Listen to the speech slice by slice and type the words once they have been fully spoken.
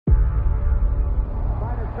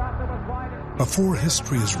Before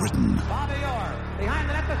history is written,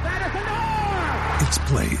 it's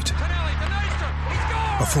played.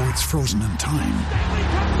 Before it's frozen in time,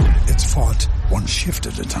 it's fought one shift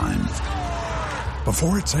at a time.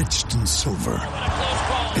 Before it's etched in silver,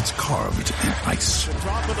 it's carved in ice.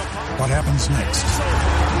 What happens next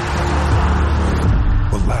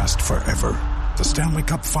will last forever. The Stanley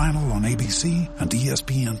Cup Final on ABC and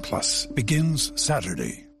ESPN Plus begins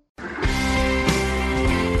Saturday.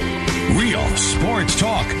 Real sports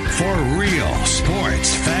talk for real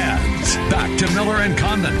sports fans. Back to Miller and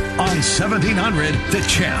Condon on 1700 The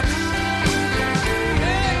Champ.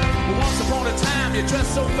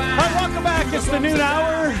 All right, welcome back. It's the noon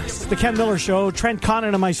hour. It's the Ken Miller Show. Trent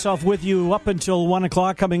Condon and myself with you up until 1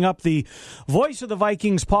 o'clock. Coming up, the voice of the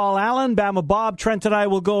Vikings, Paul Allen, Bama Bob. Trent and I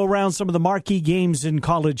will go around some of the marquee games in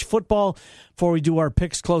college football before we do our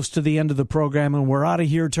picks close to the end of the program. And we're out of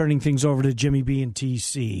here, turning things over to Jimmy B and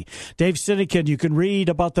TC. Dave Sinekin, you can read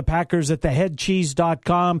about the Packers at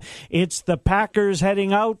theheadcheese.com. It's the Packers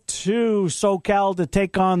heading out to SoCal to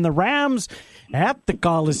take on the Rams at the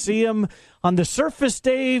Coliseum. On the surface,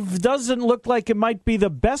 Dave, doesn't look like it might be the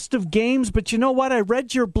best of games, but you know what? I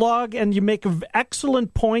read your blog, and you make an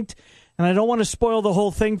excellent point, and I don't want to spoil the whole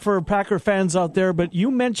thing for Packer fans out there, but you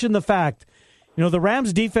mentioned the fact, you know, the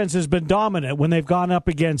Rams' defense has been dominant when they've gone up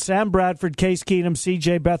against Sam Bradford, Case Keenum,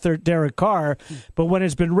 C.J. Beathard, Derek Carr, but when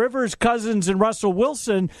it's been Rivers, Cousins, and Russell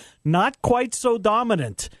Wilson, not quite so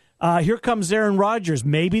dominant. Here comes Aaron Rodgers.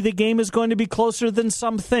 Maybe the game is going to be closer than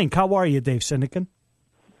some think. How are you, Dave Sinekin?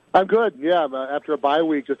 I'm good, yeah. After a bye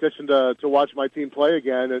week, just itching to watch my team play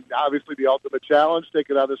again. And obviously the ultimate challenge,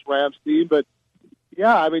 taking on this Rams team. But,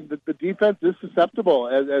 yeah, I mean, the defense is susceptible,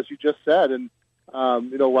 as you just said. And,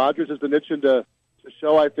 you know, Rodgers has been itching to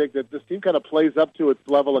show, I think, that this team kind of plays up to its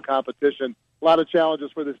level of competition. A lot of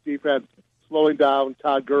challenges for this defense, slowing down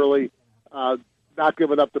Todd Gurley, not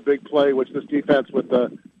giving up the big play, which this defense with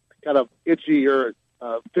the kind of itchy or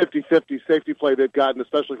 50-50 safety play they've gotten,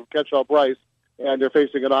 especially from Kentrell Bryce. And they're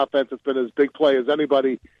facing an offense that's been as big play as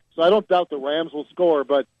anybody. So I don't doubt the Rams will score.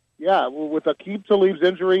 But, yeah, with Aqib Talib's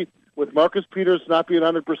injury, with Marcus Peters not being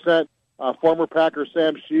 100%, former Packer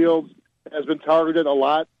Sam Shields has been targeted a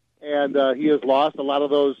lot, and he has lost a lot of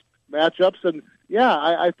those matchups. And, yeah,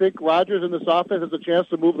 I think Rodgers in this offense has a chance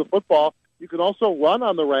to move the football. You can also run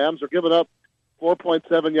on the Rams. They're giving up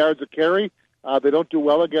 4.7 yards a carry. They don't do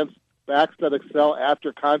well against backs that excel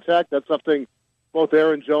after contact. That's something both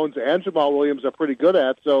Aaron Jones and Jamal Williams are pretty good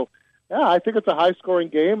at. So, yeah, I think it's a high-scoring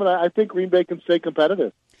game, and I think Green Bay can stay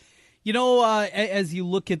competitive. You know, as you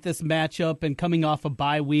look at this matchup and coming off a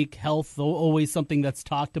bye week, health always something that's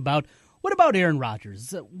talked about. What about Aaron Rodgers?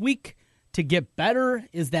 Is it weak to get better?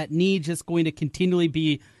 Is that knee just going to continually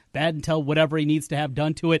be bad until whatever he needs to have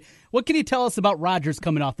done to it? What can you tell us about Rodgers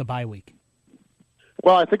coming off the bye week?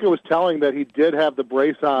 Well, I think it was telling that he did have the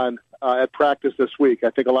brace on at practice this week. I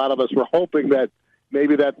think a lot of us were hoping that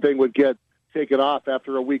maybe that thing would get taken off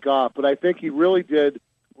after a week off. But I think he really did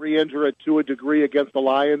re-injure it to a degree against the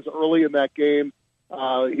Lions early in that game.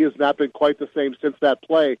 He has not been quite the same since that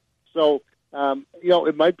play. So, you know,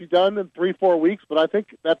 it might be done in 3-4 weeks, but I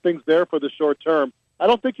think that thing's there for the short term. I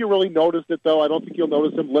don't think you really noticed it, though. I don't think you'll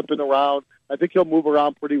notice him limping around. I think he'll move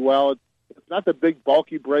around pretty well. It's not the big,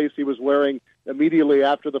 bulky brace he was wearing immediately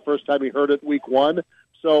after the first time he hurt it week one.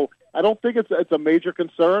 So I don't think it's a major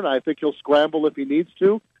concern. I think he'll scramble if he needs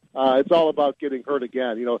to. It's all about getting hurt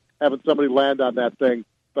again, you know, having somebody land on that thing.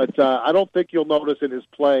 But I don't think you'll notice in his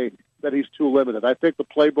play that he's too limited. I think the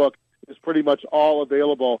playbook is pretty much all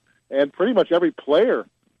available, and pretty much every player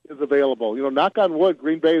is available. You know, knock on wood,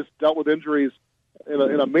 Green Bay has dealt with injuries in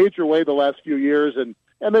a major way the last few years, and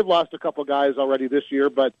they've lost a couple guys already this year,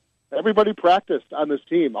 but everybody practiced on this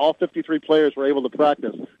team. All 53 players were able to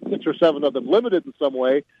practice. 6 or 7 of them limited in some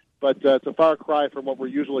way, but it's a far cry from what we're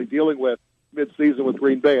usually dealing with mid-season with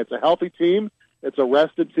Green Bay. It's a healthy team. It's a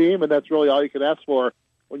rested team, and that's really all you can ask for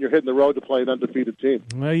when you're hitting the road to play an undefeated team.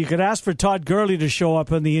 Well, you could ask for Todd Gurley to show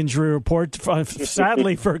up in the injury report.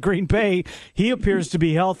 Sadly for Green Bay, he appears to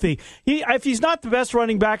be healthy. If he's not the best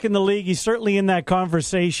running back in the league, he's certainly in that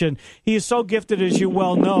conversation. He is so gifted, as you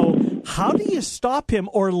well know. How do you stop him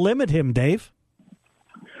or limit him, Dave?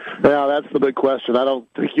 Yeah, that's the big question. I don't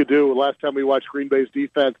think you do. Last time we watched Green Bay's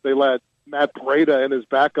defense, they let Matt Breida and his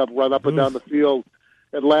backup run up and down the field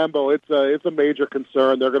at Lambeau. It's a major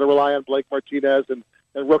concern. They're going to rely on Blake Martinez and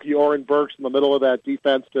rookie Oren Burks in the middle of that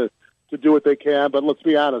defense to do what they can. But let's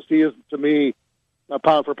be honest, he is, to me,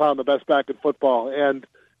 pound for pound, the best back in football. And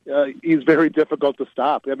he's very difficult to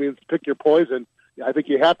stop. I mean, pick your poison. I think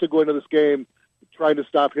you have to go into this game trying to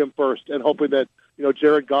stop him first and hoping that, you know,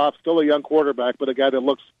 Jared Goff, still a young quarterback, but a guy that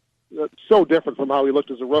looks so different from how he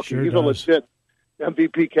looked as a rookie. Sure He's does. a legit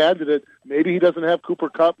MVP candidate. Maybe he doesn't have Cooper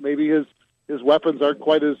Kupp. Maybe his weapons aren't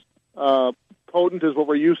quite as potent as what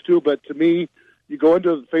we're used to. But to me, you go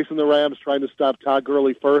into facing the Rams trying to stop Todd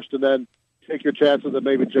Gurley first, and then take your chances that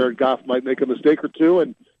maybe Jared Goff might make a mistake or two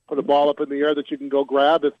and put a ball up in the air that you can go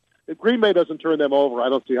grab. If Green Bay doesn't turn them over, I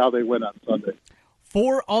don't see how they win on Sunday.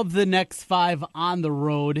 4 of the next 5 on the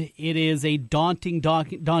road. It is a daunting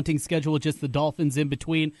schedule with just the Dolphins in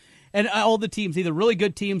between. And all the teams, either really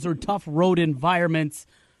good teams or tough road environments.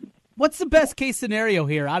 What's the best case scenario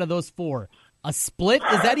here out of those 4? A split?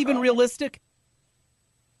 Is that even realistic?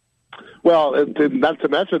 Well, not to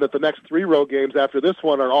mention that the next 3 road games after this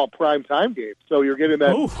one are all prime time games. So you're getting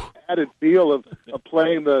that added feel of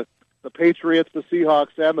playing the Patriots, the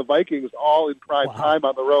Seahawks, and the Vikings all in prime time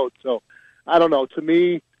on the road. So I don't know. To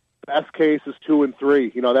me, best case is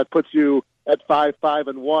 2-3. That puts you at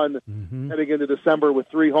 5-5-1 heading into December with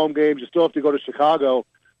 3 home games. You still have to go to Chicago.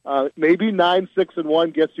 Maybe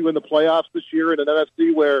 9-6-1 gets you in the playoffs this year in an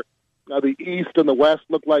NFC where the East and the West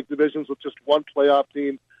look like divisions with just one playoff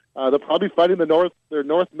team. They're probably fighting their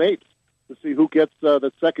North mates to see who gets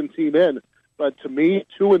the second team in. But to me,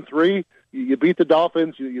 2-3, you beat the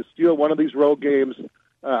Dolphins, you steal one of these road games.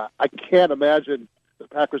 I can't imagine the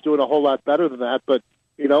Packers doing a whole lot better than that. But,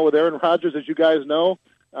 with Aaron Rodgers, as you guys know,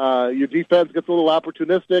 your defense gets a little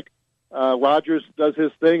opportunistic. Rodgers does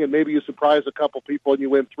his thing, and maybe you surprise a couple people and you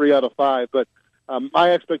win 3 out of 5. But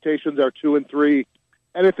my expectations are 2-3.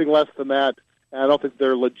 Anything less than that, and I don't think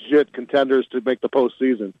they're legit contenders to make the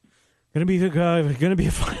postseason. Going to be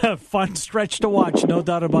a fun stretch to watch, no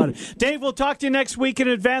doubt about it. Dave, we'll talk to you next week in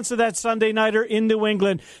advance of that Sunday nighter in New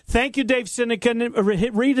England. Thank you, Dave Sinekin.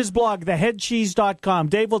 Read his blog, theheadcheese.com.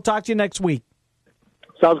 Dave, we'll talk to you next week.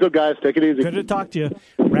 Sounds good, guys. Take it easy. Good to talk to you.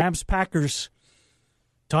 Rams, Packers,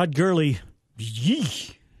 Todd Gurley.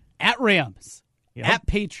 Yee. At Rams, at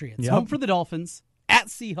Patriots, Yep. home for the Dolphins, at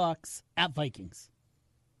Seahawks, at Vikings.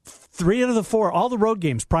 3 out of the 4, all the road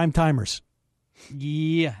games, prime timers.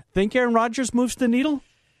 Yeah. Think Aaron Rodgers moves the needle?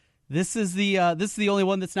 This is the only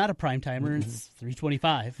one that's not a prime timer. It's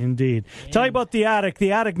 325. Indeed. Tell you about The Attic.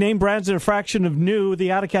 The Attic, name brands at a fraction of new. The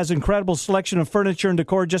Attic has an incredible selection of furniture and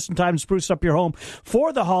decor just in time to spruce up your home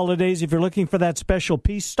for the holidays. If you're looking for that special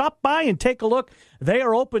piece, stop by and take a look. They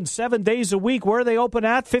are open 7 days a week. Where are they open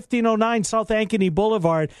at? 1509 South Ankeny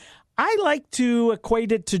Boulevard. I like to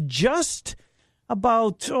equate it to just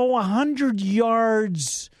about 100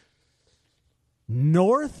 yards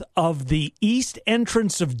north of the east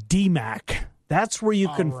entrance of DMAC. That's where you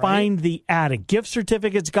can find The Attic. Gift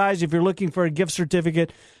certificates, guys, if you're looking for a gift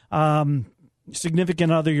certificate,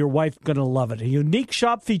 significant other, your wife, going to love it. A unique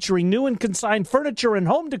shop featuring new and consigned furniture and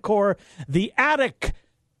home decor,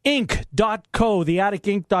 theatticinc.co,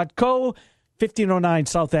 theatticinc.co, 1509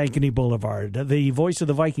 South Ankeny Boulevard. The voice of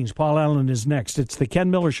the Vikings, Paul Allen, is next. It's the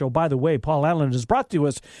Ken Miller Show. By the way, Paul Allen is brought to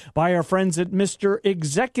us by our friends at Mr.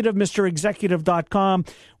 Executive, MrExecutive.com.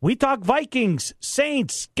 We talk Vikings,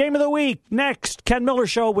 Saints, Game of the Week. Next, Ken Miller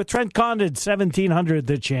Show with Trent Condon, 1700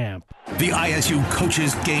 The Champ. The ISU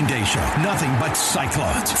Coaches Game Day Show. Nothing but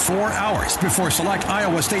Cyclones. 4 hours before select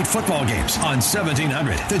Iowa State football games on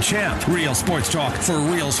 1700 The Champ. Real sports talk for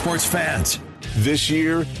real sports fans. This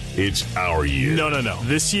year, it's our year. No.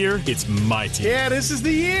 This year, it's my team. Yeah, this is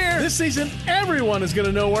the year. This season, everyone is going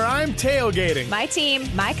to know where I'm tailgating. My team,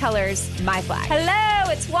 my colors, my flag.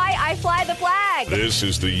 Hello, it's why I fly the flag. This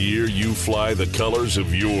is the year you fly the colors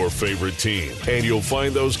of your favorite team. And you'll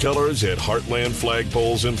find those colors at Heartland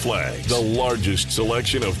Flagpoles and Flags, the largest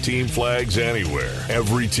selection of team flags anywhere.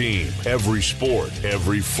 Every team, every sport,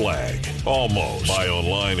 every flag. Almost. Buy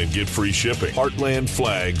online and get free shipping.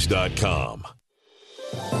 HeartlandFlags.com.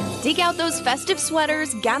 Dig out those festive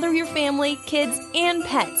sweaters, gather your family, kids, and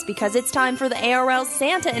pets because it's time for the ARL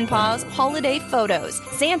Santa and Paws holiday photos.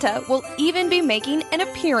 Santa will even be making an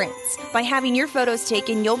appearance. By having your photos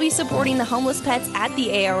taken, you'll be supporting the homeless pets at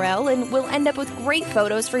the ARL and will end up with great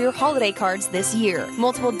photos for your holiday cards this year.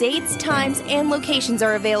 Multiple dates, times, and locations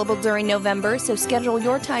are available during November, so schedule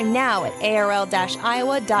your time now at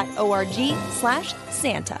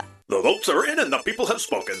arl-iowa.org/Santa. The votes are in and the people have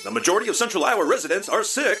spoken. The majority of Central Iowa residents are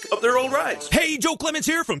sick of their old rides. Hey, Joe Clements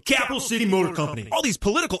here from Capital City Motor Company. All these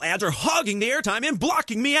political ads are hogging the airtime and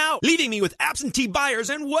blocking me out, leaving me with absentee buyers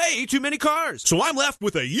and way too many cars. So I'm left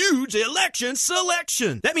with a huge election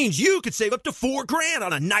selection. That means you could save up to $4,000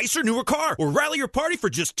 on a nicer, newer car or rally your party for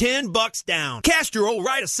just $10 down. Cast your old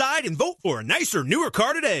ride aside and vote for a nicer, newer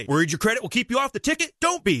car today. Worried your credit will keep you off the ticket?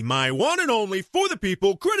 Don't be. My one and only for the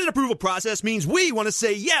people credit approval process means we want to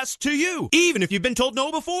say yes to you, even if you've been told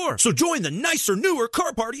no before. So join the nicer, newer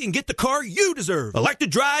car party and get the car you deserve. Elect to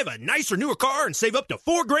drive a nicer, newer car and save up to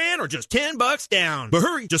 $4,000 or just $10 down. But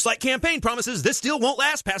hurry, just like campaign promises, this deal won't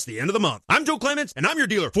last past the end of the month. I'm Joe Clements, and I'm your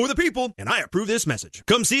dealer for the people, and I approve this message.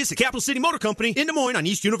 Come see us at Capital City Motor Company in Des Moines on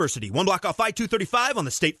East University, 1 block off I-235 on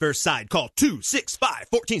the State Fair side. Call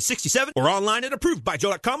 265-1467 or online at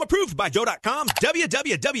approvedbyjoe.com. Approvedbyjoe.com.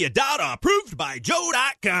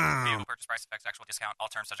 www.approvedbyjoe.com. Purchase price affects actual discount. All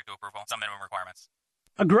terms subject to approval. Some minimum requirements.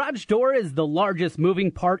 A garage door is the largest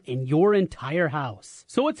moving part in your entire house,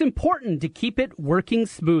 so it's important to keep it working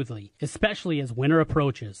smoothly, especially as winter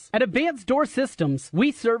approaches. At Advanced Door Systems,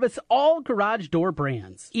 we service all garage door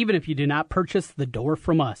brands, even if you do not purchase the door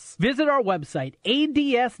from us. Visit our website,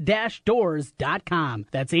 ads-doors.com.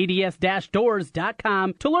 That's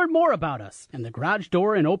ads-doors.com to learn more about us and the garage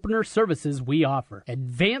door and opener services we offer.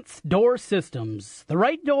 Advanced Door Systems, the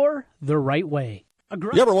right door, the right way.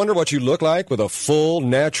 You ever wonder what you look like with a full,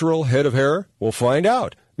 natural head of hair? Well, find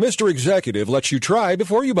out. Mr. Executive lets you try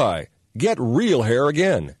before you buy. Get real hair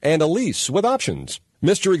again and a lease with options.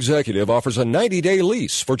 Mr. Executive offers a 90-day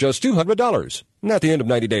lease for just $200. And at the end of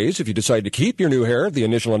 90 days, if you decide to keep your new hair, the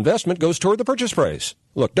initial investment goes toward the purchase price.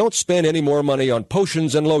 Look, don't spend any more money on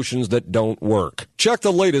potions and lotions that don't work. Check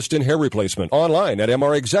the latest in hair replacement online at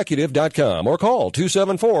mrexecutive.com or call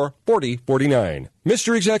 274-4049.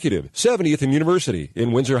 Mr. Executive, 70th and University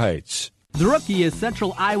in Windsor Heights. The Rookie is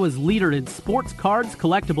Central Iowa's leader in sports cards,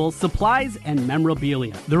 collectibles, supplies, and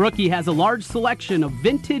memorabilia. The Rookie has a large selection of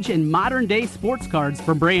vintage and modern-day sports cards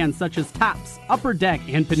from brands such as Topps, Upper Deck,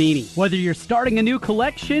 and Panini. Whether you're starting a new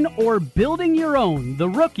collection or building your own, The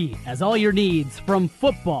Rookie has all your needs from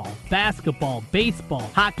football, basketball, baseball,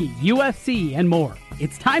 hockey, UFC, and more.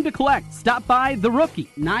 It's time to collect. Stop by The Rookie,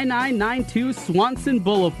 9992 Swanson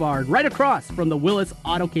Boulevard, right across from the Willis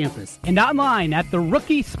Auto Campus, and online at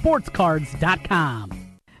therookie-sportscards.com.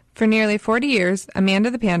 For nearly 40 years,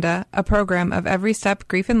 Amanda the Panda, a program of Every Step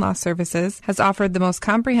Grief and Loss Services, has offered the most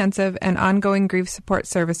comprehensive and ongoing grief support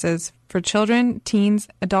services for children, teens,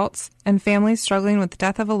 adults, and families struggling with the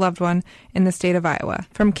death of a loved one in the state of Iowa.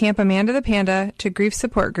 From Camp Amanda the Panda to grief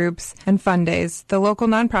support groups and fun days, the local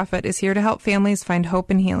nonprofit is here to help families find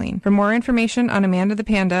hope and healing. For more information on Amanda the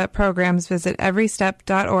Panda programs, visit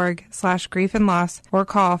everystep.org/grief and loss or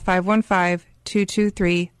call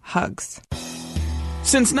 515-223-HUGS.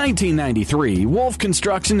 Since 1993, Wolf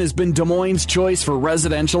Construction has been Des Moines' choice for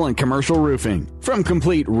residential and commercial roofing. From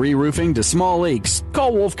complete re-roofing to small leaks,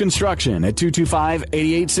 call Wolf Construction at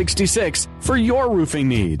 225-8866 for your roofing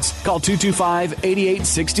needs. Call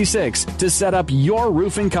 225-8866 to set up your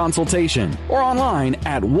roofing consultation or online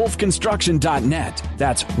at wolfconstruction.net.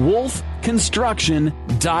 That's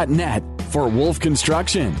wolfconstruction.net for Wolf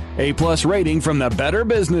Construction. A+ rating from the Better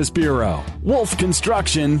Business Bureau.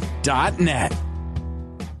 wolfconstruction.net.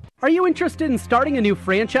 Are you interested in starting a new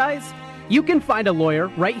franchise? You can find a lawyer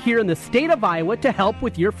right here in the state of Iowa to help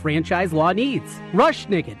with your franchise law needs. Rush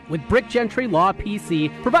Niggett with Brick Gentry Law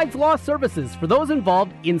PC provides law services for those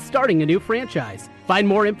involved in starting a new franchise. Find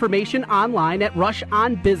more information online at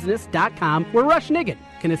rushonbusiness.com, where Rush Niggett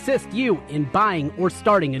can assist you in buying or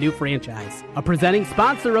starting a new franchise. A presenting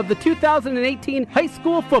sponsor of the 2018 high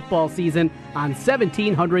school football season on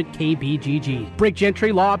 1700 KBGG. Brick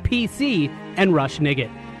Gentry Law PC and Rush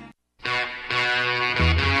Niggett.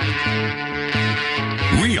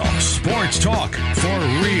 Real sports talk for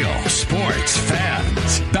real sports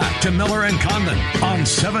fans. Back to Miller and Condon on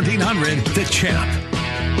 1700 The Champ.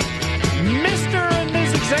 Mr. and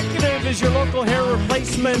Ms. Executive is your local hair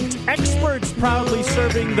replacement experts, proudly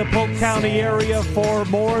serving the Polk County area for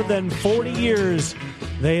more than 40 years.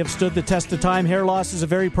 They have stood the test of time. Hair loss is a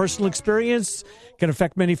very personal experience. It can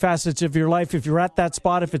affect many facets of your life. If you're at that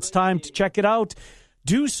spot, if it's time to check it out,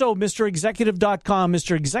 do so, MrExecutive.com,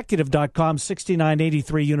 MrExecutive.com,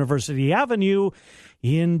 6983 University Avenue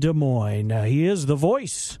in Des Moines. He is the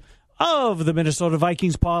voice of the Minnesota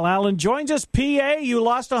Vikings. Paul Allen joins us. PA, you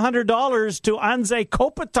lost $100 to Anze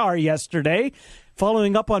Kopitar yesterday,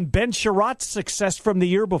 following up on Ben Sherratt's success from the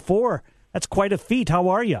year before. That's quite a feat. How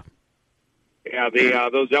are you? Yeah,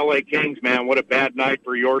 those L.A. Kings, man, what a bad night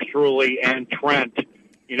for yours truly and Trent.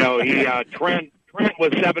 You know, Trent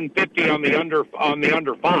was 750 on the under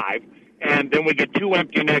 5, and then we get 2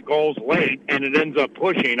 empty net goals late, and it ends up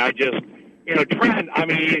pushing. Trent, I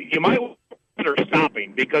mean, you might consider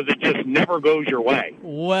stopping because it just never goes your way.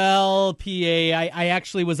 Well, PA, I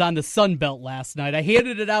actually was on the Sun Belt last night. I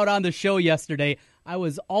handed it out on the show yesterday. I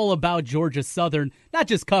was all about Georgia Southern, not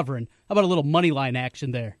just covering. How about a little money line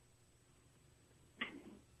action there?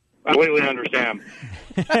 I completely understand.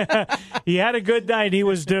 He had a good night. He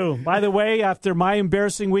was due. By the way, after my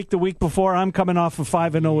embarrassing week the week before, I'm coming off of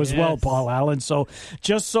 5-0 as well, Paul Allen. So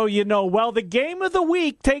just so you know. Well, the game of the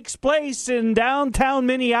week takes place in downtown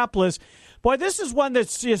Minneapolis. Boy, this is one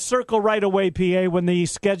that's you circle right away, PA, when the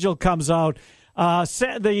schedule comes out.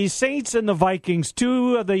 The Saints and the Vikings,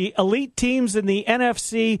 two of the elite teams in the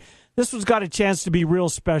NFC. This one's got a chance to be real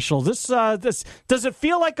special. This does it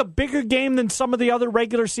feel like a bigger game than some of the other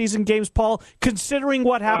regular season games, Paul, considering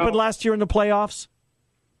what happened last year in the playoffs?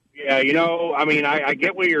 Yeah, I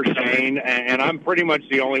get what you're saying, and I'm pretty much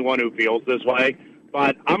the only one who feels this way.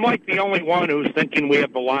 But I'm like the only one who's thinking we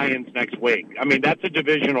have the Lions next week. I mean, that's a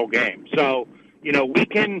divisional game. So, we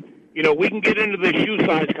can get into the shoe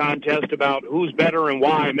size contest about who's better and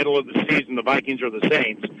why middle of the season, the Vikings or the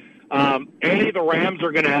Saints. The Rams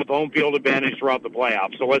are going to have home field advantage throughout the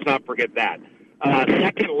playoffs, so let's not forget that.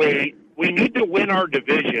 Secondly, we need to win our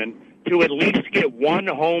division to at least get one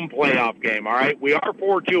home playoff game, all right? We are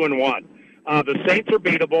 4-2-1. The Saints are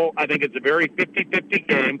beatable. I think it's a very 50-50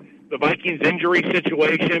 game. The Vikings' injury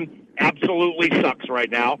situation absolutely sucks right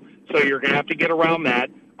now, so you're going to have to get around that.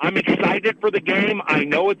 I'm excited for the game. I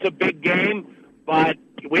know it's a big game, but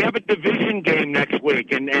we have a division game next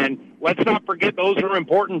week, and let's not forget those are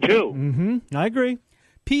important too. Mm-hmm. I agree.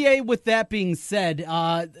 PA, with that being said,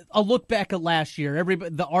 a look back at last year.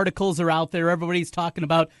 The articles are out there. Everybody's talking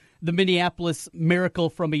about the Minneapolis Miracle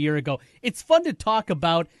from a year ago. It's fun to talk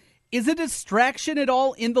about. Is it a distraction at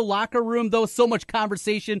all in the locker room, though? So much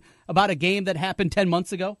conversation about a game that happened 10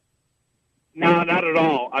 months ago? No, not at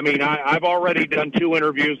all. I mean, I've already done 2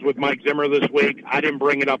 interviews with Mike Zimmer this week. I didn't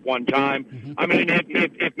bring it up one time. Mm-hmm. I mean,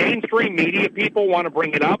 if mainstream media people want to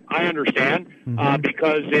bring it up, I understand,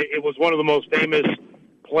 because it was one of the most famous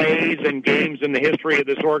plays and games in the history of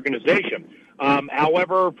this organization.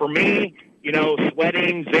 However, for me,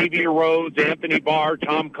 Sweating, Xavier Rhodes, Anthony Barr,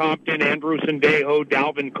 Tom Compton, Andrew Sendejo,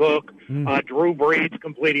 Dalvin Cook, Drew Brees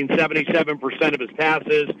completing 77% of his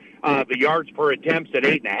passes, the yards per attempts at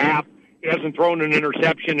 8.5. He hasn't thrown an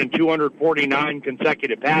interception in 249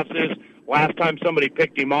 consecutive passes. Last time somebody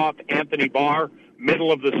picked him off, Anthony Barr,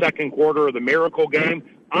 middle of the second quarter of the Miracle game.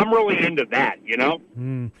 I'm really into that,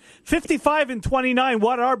 55-29.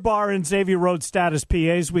 What are Barr and Xavier Rhodes' status, PA,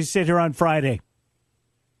 as we sit here on Friday?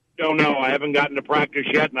 Don't know. I haven't gotten to practice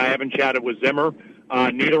yet, and I haven't chatted with Zimmer.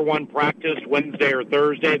 Neither one practiced Wednesday or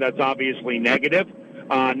Thursday. That's obviously negative.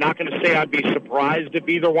 Not going to say I'd be surprised if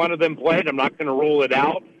either one of them played. I'm not going to rule it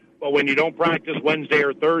out. But when you don't practice Wednesday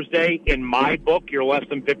or Thursday, in my book, you're less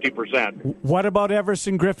than 50%. What about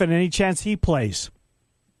Everson Griffin? Any chance he plays?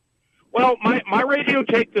 Well, my radio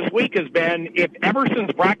take this week has been if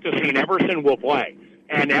Everson's practicing, Everson will play.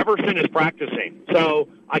 And Everson is practicing. So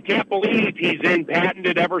I can't believe he's in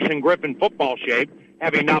patented Everson Griffin football shape,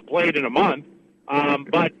 having not played in a month.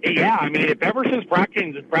 But, yeah, I mean, if Everson's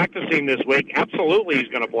practicing this week, absolutely he's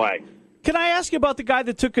going to play. Can I ask you about the guy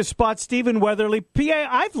that took his spot, Stephen Weatherly? PA,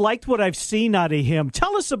 I've liked what I've seen out of him.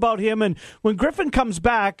 Tell us about him. And when Griffin comes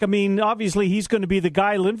back, I mean, obviously he's going to be the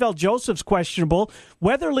guy. Linval Joseph's questionable.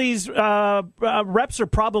 Weatherly's reps are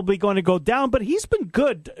probably going to go down, but he's been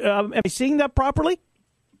good. Am I seeing that properly?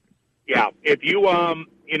 Yeah. If you,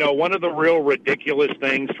 one of the real ridiculous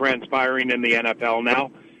things transpiring in the NFL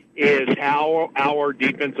now is how our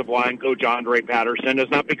defensive line coach, Andre Patterson, has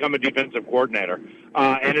not become a defensive coordinator.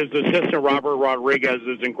 And his assistant, Robert Rodriguez,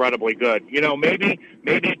 is incredibly good. Maybe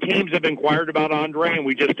teams have inquired about Andre and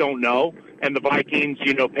we just don't know. And the Vikings,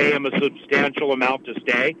 pay him a substantial amount to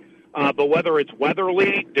stay. But whether it's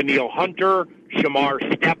Weatherly, Danielle Hunter, Shamar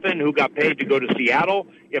Stephen, who got paid to go to Seattle,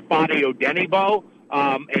 Ifeadi Odenigbo,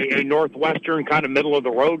 a Northwestern kind of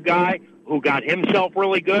middle-of-the-road guy who got himself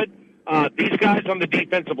really good, these guys on the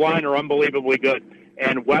defensive line are unbelievably good.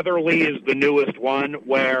 And Weatherly is the newest one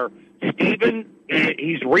where Stephen,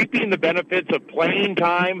 he's reaping the benefits of playing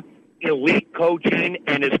time, elite coaching,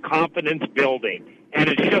 and his confidence building. And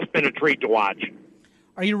it's just been a treat to watch.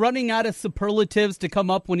 Are you running out of superlatives to come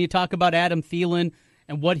up when you talk about Adam Thielen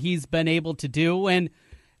and what he's been able to do? And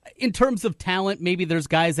in terms of talent, maybe there's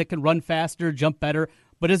guys that can run faster, jump better,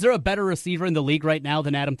 but is there a better receiver in the league right now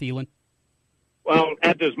than Adam Thielen? Well,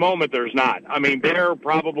 at this moment, there's not. I mean, they're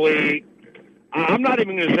probably – I'm not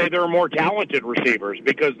even going to say there are more talented receivers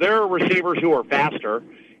because there are receivers who are faster.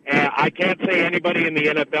 And I can't say anybody in the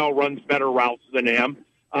NFL runs better routes than him.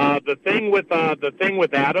 The thing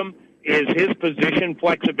with Adam is his position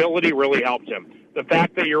flexibility really helps him. The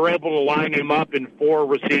fact that you're able to line him up in 4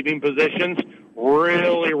 receiving positions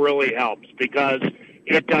really, really helps because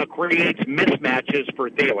it creates mismatches for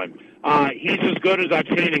Thielen. He's as good as I've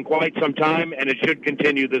seen in quite some time, and it should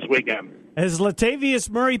continue this weekend. Has Latavius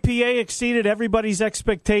Murray, PA, exceeded everybody's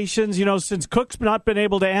expectations? You know, since Cook's not been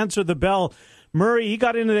able to answer the bell, Murray, he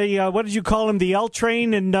got into the, what did you call him, the L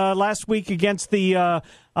train and last week against the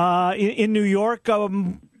in New York. I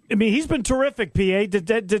mean, he's been terrific, PA.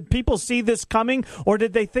 Did people see this coming, or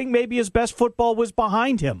did they think maybe his best football was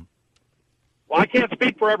behind him? Well, I can't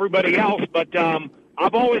speak for everybody else, but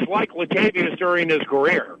I've always liked Latavius during his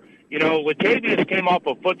career. You know, Latavius came off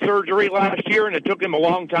of foot surgery last year, and it took him a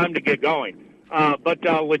long time to get going. But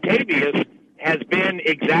Latavius has been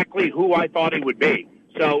exactly who I thought he would be.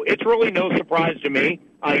 So it's really no surprise to me.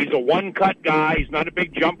 He's a one-cut guy. He's not a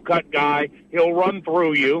big jump cut guy. He'll run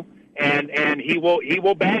through you, and he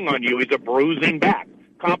will bang on you. He's a bruising back.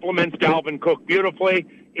 Compliments Dalvin Cook beautifully.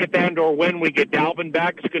 If and or when we get Dalvin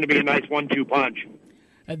back, it's going to be a nice 1-2 punch.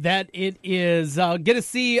 That it is. Get to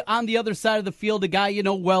see on the other side of the field a guy you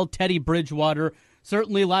know well, Teddy Bridgewater.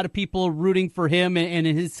 Certainly a lot of people rooting for him and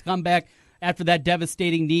his comeback after that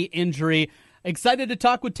devastating knee injury. Excited to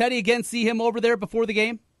talk with Teddy again, see him over there before the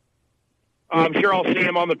game? I'm sure I'll see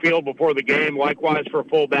him on the field before the game. Likewise for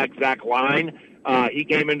fullback Zach Line. He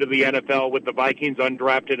came into the NFL with the Vikings,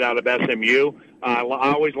 undrafted out of SMU. I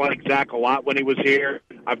always liked Zach a lot when he was here.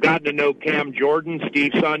 I've gotten to know Cam Jordan,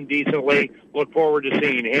 Steve's son, decently. Look forward to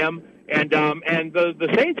seeing him. And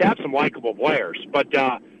the Saints have some likable players, but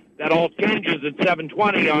that all changes at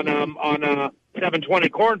 7:20 on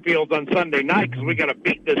 7:20 Cornfields on Sunday night because we got to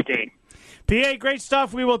beat this team. PA, great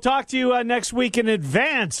stuff. We will talk to you next week in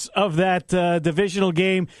advance of that divisional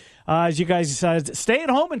game as you guys stay at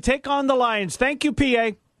home and take on the Lions. Thank you,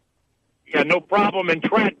 PA. Yeah, no problem. And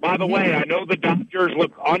Trent, by the way, I know the Dodgers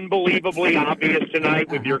look unbelievably obvious tonight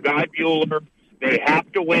with your guy Bueller. They have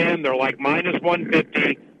to win. They're like minus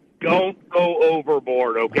 150. Don't go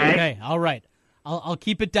overboard, okay? Okay, all right. I'll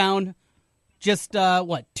keep it down. Just,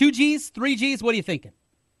 2 Gs, 3 Gs? What are you thinking?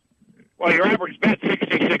 Well, your average bet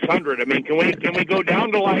 6,600. I mean, can we go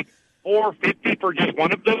down to like 450 for just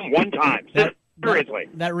one of them one time? Seriously.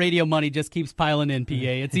 That radio money just keeps piling in, PA.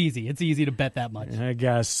 It's easy. It's easy to bet that much. I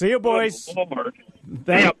guess. See you, boys.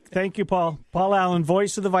 Yep. Thank you, Paul. Paul Allen,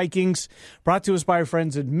 voice of the Vikings, brought to us by our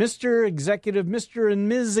friends at Mr. Executive, Mr. and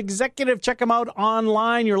Ms. Executive. Check them out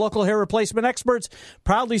online, your local hair replacement experts,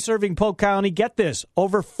 proudly serving Polk County. Get this,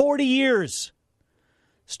 over 40 years.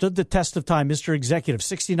 Stood the test of time. Mr. Executive,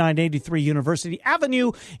 6983 University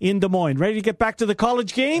Avenue in Des Moines. Ready to get back to the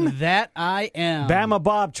college game? That I am. Bama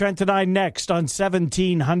Bob, Trent and I next on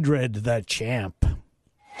 1700, The Champ.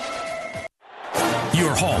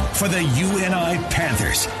 Your home for the UNI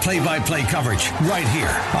Panthers. Play-by-play coverage right here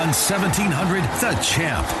on 1700 The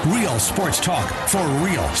Champ. Real sports talk for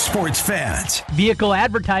real sports fans. Vehicle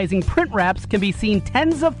advertising print wraps can be seen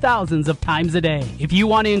tens of thousands of times a day. If you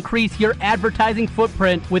want to increase your advertising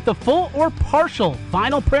footprint with the full or partial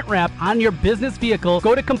vinyl print wrap on your business vehicle,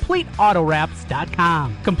 go to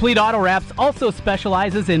CompleteAutoWraps.com. Complete Auto Wraps also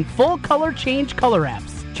specializes in full color change color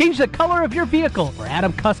wraps. Change the color of your vehicle or add a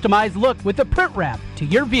customized look with a print wrap to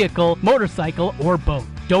your vehicle, motorcycle, or boat.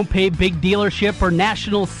 Don't pay big dealership or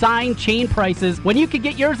national sign chain prices when you can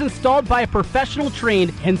get yours installed by a professional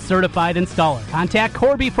trained and certified installer. Contact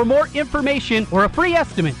Corby for more information or a free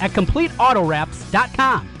estimate at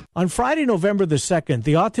CompleteAutoWraps.com. On Friday, November the 2nd,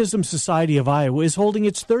 the Autism Society of Iowa is holding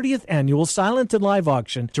its 30th annual Silent and Live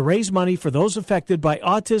auction to raise money for those affected by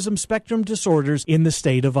autism spectrum disorders in the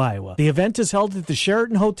state of Iowa. The event is held at the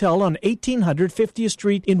Sheraton Hotel on 1800 50th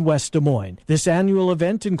Street in West Des Moines. This annual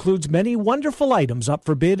event includes many wonderful items up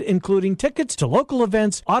for bid, including tickets to local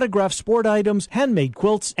events, autographed sport items, handmade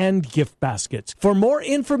quilts, and gift baskets. For more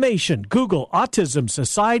information, Google Autism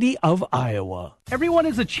Society of Iowa. Everyone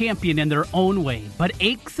is a champion in their own way, but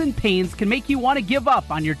aches and pains can make you want to give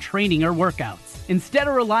up on your training or workouts. Instead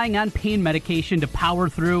of relying on pain medication to power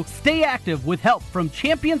through, stay active with help from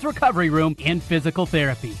Champions Recovery Room and Physical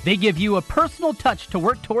Therapy. They give you a personal touch to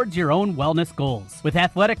work towards your own wellness goals. With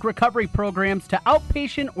athletic recovery programs to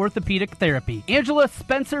outpatient orthopedic therapy, Angela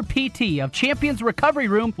Spencer PT of Champions Recovery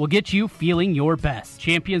Room will get you feeling your best.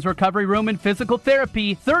 Champions Recovery Room and Physical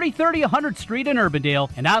Therapy, 3030 100th Street in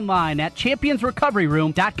Urbandale, and online at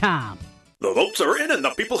championsrecoveryroom.com. The votes are in and the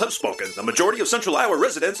people have spoken. The majority of Central Iowa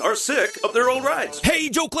residents are sick of their old rides. Hey,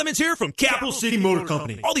 Joe Clements here from Capital City Motor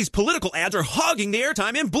Company. All these political ads are hogging the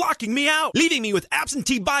airtime and blocking me out, leaving me with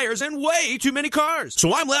absentee buyers and way too many cars.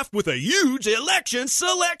 So I'm left with a huge election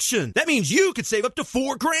selection. That means you could save up to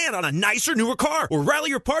 $4,000 on a nicer, newer car or rally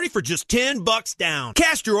your party for just $10 down.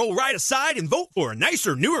 Cast your old ride aside and vote for a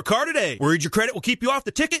nicer, newer car today. Worried your credit will keep you off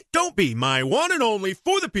the ticket? Don't be. My one and only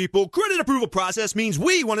for the people credit approval process means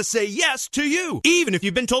we want to say yes to you, even if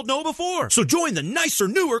you've been told no before. So join the nicer,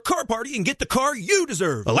 newer car party and get the car you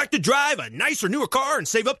deserve. Elect to drive a nicer, newer car and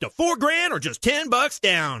save up to $4,000 or just $10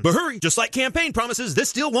 down. But hurry, just like campaign promises,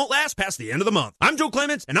 this deal won't last past the end of the month. I'm Joe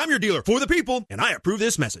Clements, and I'm your dealer for the people, and I approve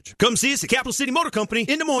this message. Come see us at Capital City Motor Company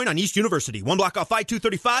in Des Moines on East University, 1 block off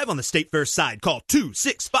I-235 on the State Fair side. Call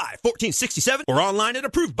 265-1467 or online at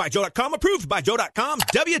approvedbyjoe.com, approvedbyjoe.com,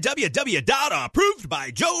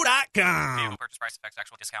 www.approvedbyjoe.com. Vehicle purchase price affects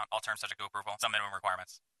actual discount. All terms subject to approval. Some minimum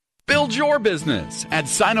requirements. Build your business. At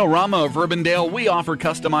Sinorama of Urbandale, we offer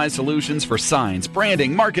customized solutions for signs,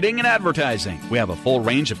 branding, marketing, and advertising. We have a full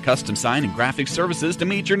range of custom sign and graphic services to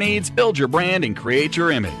meet your needs, build your brand, and create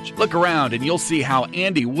your image. Look around and you'll see how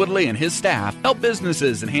Andy Woodley and his staff help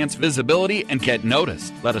businesses enhance visibility and get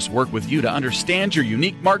noticed. Let us work with you to understand your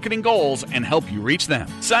unique marketing goals and help you reach them.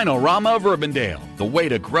 Sinorama of Urbandale, the way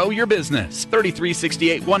to grow your business.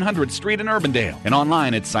 3368 100th Street in Urbandale and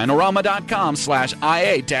online at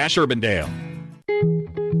sinorama.com/IA-Urbandale.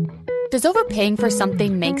 Does overpaying for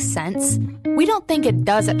something make sense? We don't think it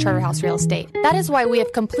does at Charterhouse Real Estate. That is why we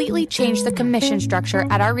have completely changed the commission structure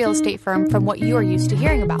at our real estate firm from what you are used to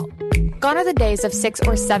hearing about. Gone are the days of 6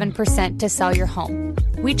 or 7% to sell your home.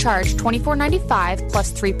 We charge $24.95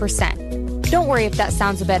 plus 3%. Don't worry if that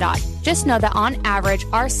sounds a bit odd. Just know that on average,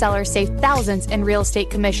 our sellers save thousands in real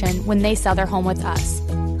estate commission when they sell their home with us.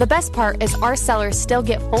 The best part is our sellers still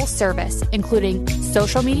get full service, including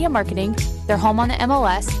social media marketing, their home on the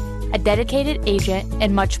MLS, a dedicated agent,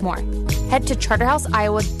 and much more. Head to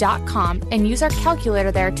charterhouseiowa.com and use our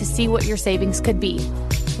calculator there to see what your savings could be.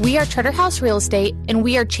 We are Charterhouse Real Estate, and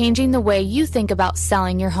we are changing the way you think about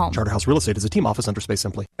selling your home. Charterhouse Real Estate is a team office under Space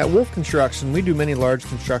Simply. At Wolf Construction, we do many large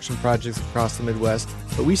construction projects across the Midwest,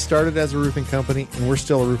 but we started as a roofing company, and we're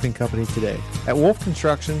still a roofing company today. At Wolf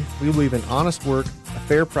Construction, we believe in honest work, a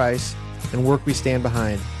fair price, and work we stand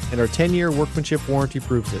behind, and our 10-year workmanship warranty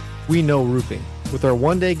proves it. We know roofing. With our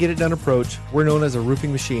one-day get-it-done approach, we're known as a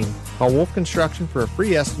roofing machine. Call Wolf Construction for a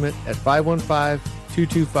free estimate at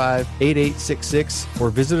 515-225-8866 or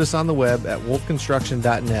visit us on the web at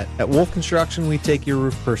wolfconstruction.net. At Wolf Construction, we take your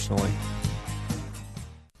roof personally.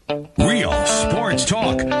 Real sports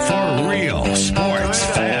talk for real sports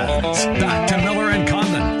fans. Back to Miller and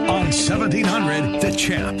Condon on 1700 The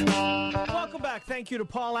Champ. Welcome back. Thank you to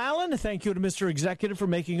Paul Allen. Thank you to Mr. Executive for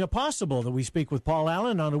making it possible that we speak with Paul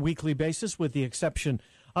Allen on a weekly basis, with the exception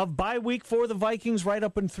of bye week for the Vikings right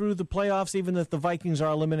up and through the playoffs. Even if the Vikings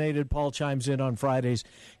are eliminated, Paul chimes in on Fridays,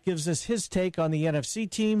 gives us his take on the NFC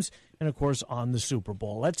teams, and, of course, on the Super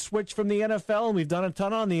Bowl. Let's switch from the NFL, and we've done a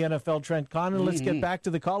ton on the NFL, Trent Condon. Let's get back to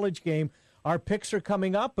the college game. Our picks are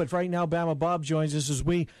coming up, but right now Bama Bob joins us as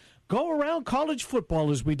we go around college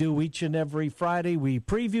football as we do each and every Friday. We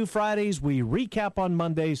preview Fridays. We recap on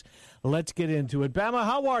Mondays. Let's get into it. Bama,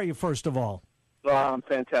 how are you, first of all? I'm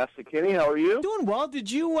fantastic, Kenny. How are you? Doing well. Did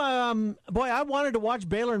you, boy, I wanted to watch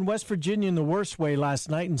Baylor and West Virginia in the worst way last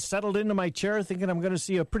night and settled into my chair thinking I'm going to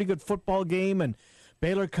see a pretty good football game. And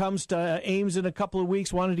Baylor comes to Ames in a couple of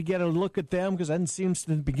weeks. Wanted to get a look at them because that seems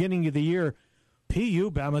to the beginning of the year. PU,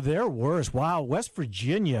 Bama, they're worse. Wow, West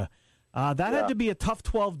Virginia. That had to be a tough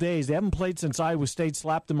 12 days. They haven't played since Iowa State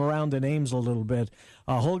slapped them around in Ames a little bit.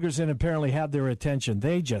 Holgorsen apparently had their attention.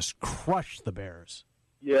 They just crushed the Bears.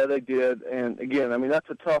 Yeah, they did. And again, I mean, that's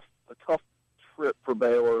a tough trip for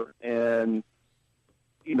Baylor. And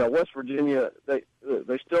you know, West Virginia, they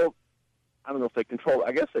still, I don't know if they control.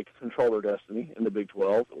 I guess they control their destiny in the Big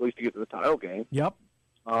 12, at least to get to the title game. Yep.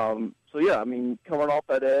 So yeah, I mean, coming off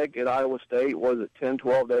that egg at Iowa State, was it 10,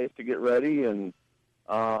 12 days to get ready, and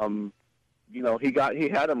you know, he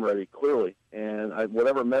had them ready clearly, and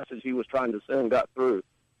whatever message he was trying to send got through,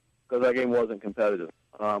 because that game wasn't competitive.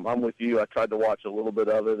 I'm with you. I tried to watch a little bit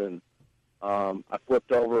of it, and I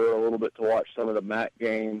flipped over a little bit to watch some of the MAC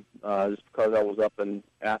game just because I was up in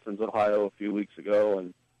Athens, Ohio a few weeks ago,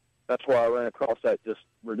 and that's where I ran across that just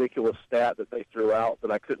ridiculous stat that they threw out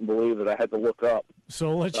that I couldn't believe that I had to look up.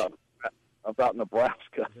 So let's about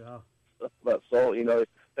Nebraska. Yeah. But so, you know,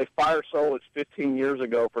 they fired Solich 15 years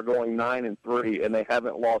ago for going 9-3, and they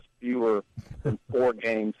haven't lost fewer than 4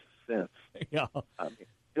 games since. Yeah. I mean,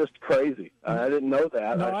 just crazy. I didn't know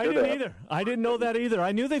that. No, I didn't either. I didn't know that either.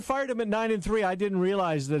 I knew they fired him at 9-3. I didn't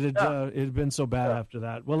realize that it had been so bad after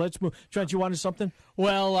that. Well, let's move. Trent, you wanted something?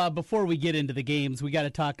 Well, before we get into the games, we got to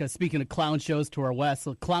talk, speaking of clown shows to our west,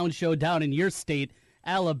 a clown show down in your state,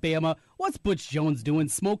 Alabama. What's Butch Jones doing,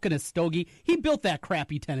 smoking a stogie? He built that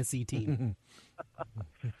crappy Tennessee team.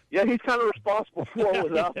 Yeah, he's kind of responsible for what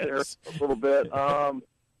was out there a little bit.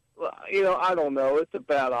 You know, I don't know. It's a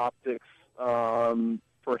bad optics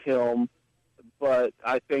for him, but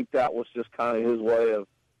I think that was just kind of his way of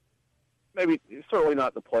maybe certainly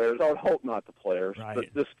not the players. I would hope not the players,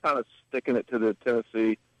 but just kind of sticking it to the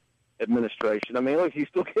Tennessee administration. I mean, look, he's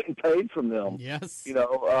still getting paid from them. Yes.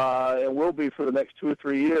 And will be for the next 2 or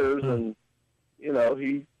 3 years. And,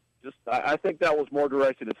 he just, I think that was more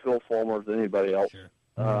directed at Phil Fulmer than anybody else. Sure.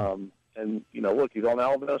 And, look, he's on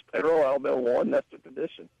Alabama's payroll. Alabama won. That's the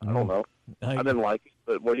condition. I don't know. I didn't like it,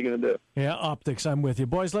 but what are you going to do? Yeah, optics, I'm with you.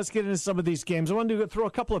 Boys, let's get into some of these games. I want to throw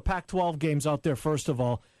a couple of Pac-12 games out there, first of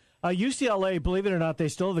all. UCLA, believe it or not, they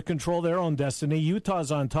still have the control of their own destiny.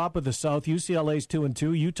 Utah's on top of the South. UCLA's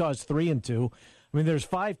 2-2. Utah's 3-2. I mean, there's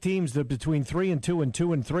 5 teams that between 3-2 and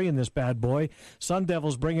 2-3 in this bad boy. Sun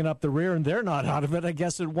Devils bringing up the rear, and they're not out of it, I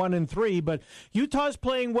guess, at 1-3. But Utah's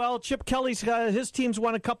playing well. Chip Kelly's his team's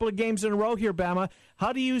won a couple of games in a row here, Bama.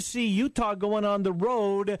 How do you see Utah going on the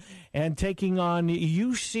road and taking on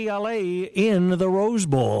UCLA in the Rose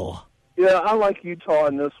Bowl? Yeah, I like Utah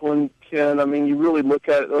in this one, Ken. I mean, you really look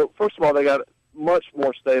at it. First of all, they got much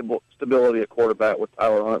more stability at quarterback with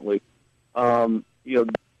Tyler Huntley.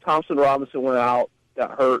 Thompson Robinson went out,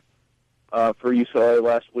 got hurt for UCLA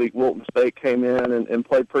last week. Wilton State came in and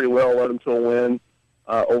played pretty well, led them to a win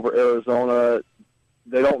over Arizona.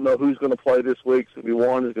 They don't know who's going to play this week. It's going to be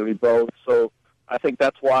one, it's going to be both. So I think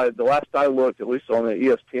that's why the last I looked, at least on the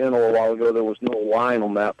ESPN a little while ago, there was no line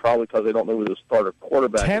on that, probably because they don't know who the starter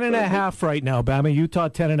quarterback is. 10.5 right now, Bama. Utah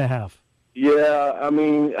 10.5. Yeah, I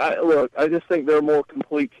mean, I just think they're a more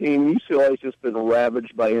complete team. UCLA's just been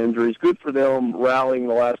ravaged by injuries. Good for them rallying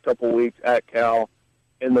the last couple of weeks at Cal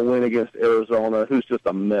in the win against Arizona, who's just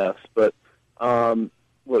a mess. But,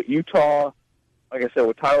 Utah, like I said,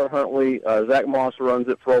 with Tyler Huntley, Zach Moss runs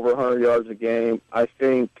it for over 100 yards a game. I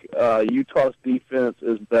think Utah's defense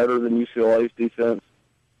is better than UCLA's defense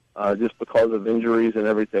just because of injuries and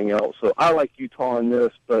everything else. So I like Utah in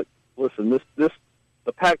this, but listen,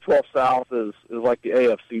 the Pac-12 South is like the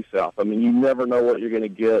AFC South. I mean, you never know what you're going to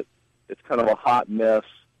get. It's kind of a hot mess.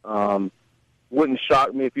 Wouldn't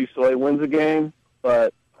shock me if UCLA wins a game,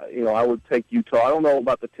 but, I would take Utah. I don't know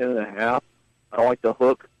about the 10.5. I don't like the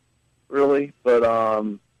hook, really, but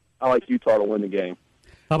I like Utah to win the game.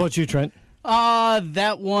 How about you, Trent?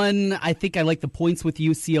 That one, I think I like the points with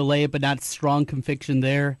UCLA, but not strong conviction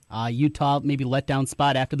there. Utah, maybe letdown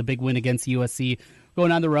spot after the big win against USC.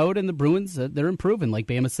 Going on the road, and the Bruins, they're improving, like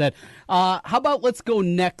Bama said. How about let's go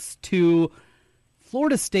next to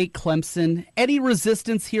Florida State Clemson. Any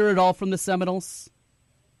resistance here at all from the Seminoles?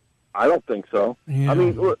 I don't think so. Yeah. I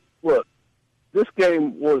mean, look, this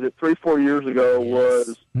game, was it 3-4 years ago,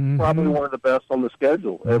 was probably one of the best on the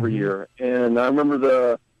schedule every year. And I remember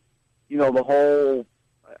the whole,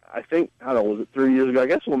 I think, I don't know, was it 3 years ago? I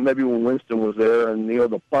guess maybe when Winston was there, and,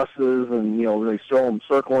 the buses, and, they saw them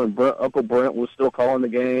circling, Uncle Brent was still calling the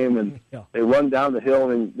game, and they run down the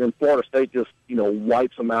hill, and then Florida State just,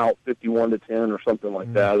 wipes them out 51-10 or something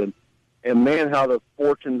like that. And man, how the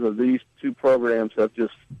fortunes of these two programs have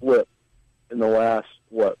just flipped in the last,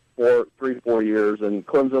 3-4 years. And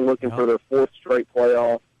Clemson looking for their 4th straight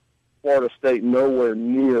playoff. Florida State nowhere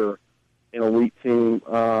near an elite team.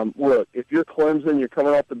 Look, if you're Clemson, you're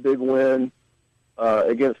coming off the big win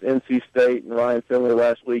against NC State and Ryan Finley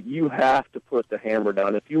last week. You have to put the hammer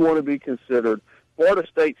down. If you want to be considered, Florida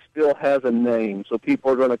State still has a name, so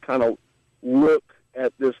people are going to kind of look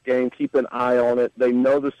at this game, keep an eye on it. They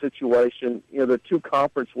know the situation. The 2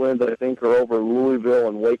 conference wins, I think, are over Louisville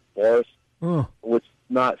and Wake Forest, which is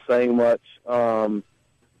not saying much.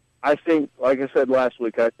 I think, like I said last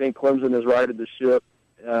week, I think Clemson has righted the ship.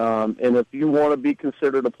 And if you want to be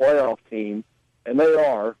considered a playoff team, and they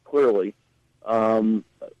are, clearly, first of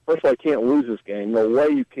all, you can't lose this game. No way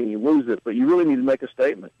you can lose it, but you really need to make a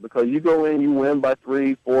statement, because you go in, you win by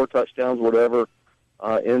 3-4 touchdowns, whatever,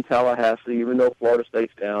 in Tallahassee, even though Florida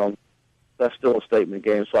State's down, that's still a statement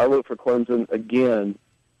game. So I look for Clemson, again,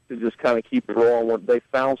 to just kind of keep it rolling. They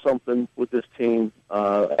found something with this team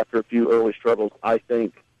after a few early struggles, I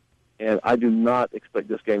think, and I do not expect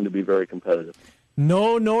this game to be very competitive.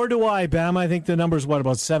 No, nor do I, Bam. I think the number's,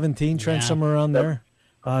 about 17, Trent, somewhere around there?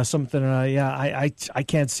 I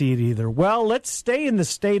can't see it either. Well, let's stay in the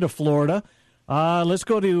state of Florida. Let's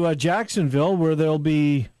go to Jacksonville, where there'll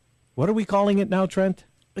be, what are we calling it now, Trent?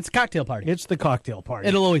 It's a cocktail party. It's the cocktail party.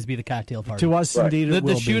 It'll always be the cocktail party. To us, indeed, it will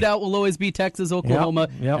be. The shootout will always be Texas, Oklahoma,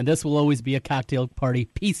 yep. And this will always be a cocktail party.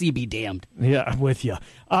 PC be damned. Yeah, I'm with you.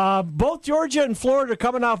 Both Georgia and Florida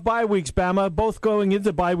coming off bye weeks, Bama, both going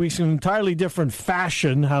into bye weeks in an entirely different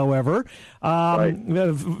fashion, however.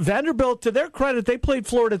 Vanderbilt, to their credit, they played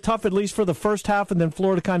Florida tough, at least for the first half, and then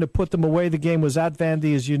Florida kind of put them away. The game was at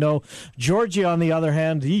Vandy, as you know. Georgia, on the other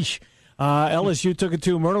hand, LSU took it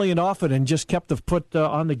to them early and often and just kept the foot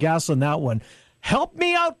on the gas on that one. Help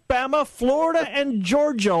me out, Bama. Florida and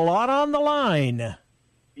Georgia, a lot on the line.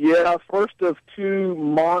 Yeah, first of two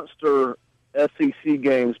monster SEC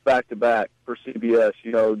games back-to-back for CBS,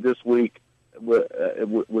 this week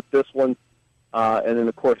with this one. And then,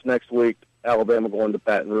 of course, next week, Alabama going to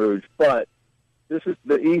Baton Rouge. But this is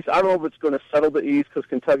the East. I don't know if it's going to settle the East because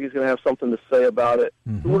Kentucky's going to have something to say about it.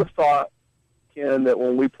 Mm-hmm. Who would have thought, Ken, that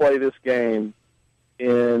when we play this game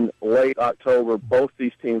in late October, both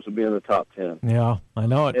these teams would be in the top 10? Yeah, I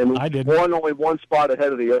know it. And I didn't. Only one spot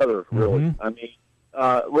ahead of the other, really. Mm-hmm. I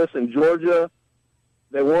mean, listen, Georgia,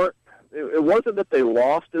 they weren't. It wasn't that they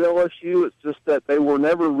lost at LSU. It's just that they were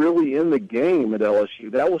never really in the game at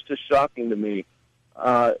LSU. That was just shocking to me.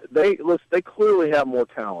 They clearly have more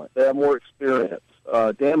talent. They have more experience.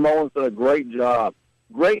 Dan Mullen's done a great job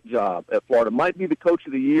at Florida. Might be the coach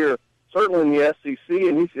of the year, certainly in the SEC.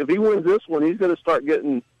 And if he wins this one, he's going to start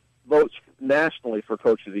getting votes nationally for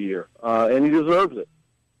coach of the year, and he deserves it.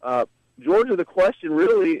 Georgia, the question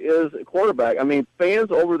really is quarterback. I mean,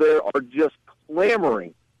 fans over there are just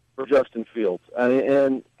clamoring for Justin Fields,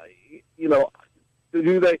 and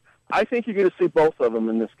do they? I think you're going to see both of them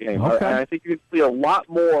in this game. Okay. I think you're going to see a lot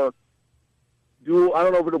more dual. I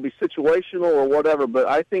don't know if it'll be situational or whatever, but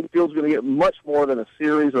I think Fields is going to get much more than a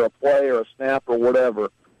series or a play or a snap or whatever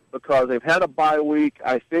because they've had a bye week.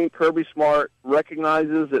 I think Kirby Smart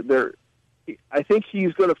recognizes that I think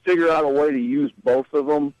he's going to figure out a way to use both of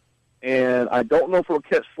them. And I don't know if it'll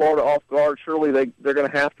catch Florida off guard. Surely they're going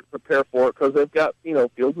to have to prepare for it because they've got,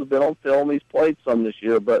 Fields has been on film. He's played some this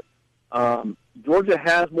year. But Georgia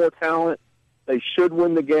has more talent. They should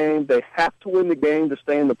win the game. They have to win the game to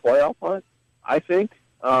stay in the playoff hunt, I think,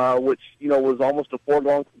 which, was almost a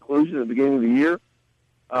foregone conclusion at the beginning of the year.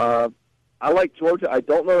 I like Georgia. I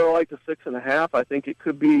don't know that I like the 6.5. I think it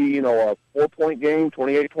could be, a 4-point game,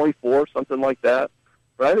 28-24, something like that.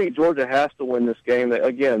 But I think Georgia has to win this game.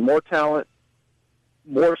 Again, more talent,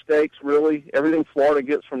 more stakes, really. Everything Florida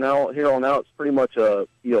gets from here on out is pretty much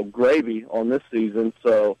gravy on this season.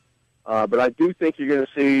 So, but I do think you're going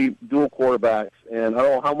to see dual quarterbacks, and I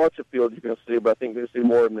don't know how much of Fields you're going to see, but I think you're going to see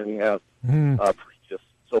more than you have just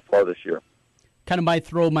so far this year. Kind of my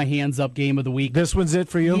throw my hands up game of the week. This one's it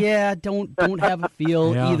for you? Yeah, don't have a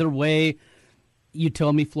feel either way. You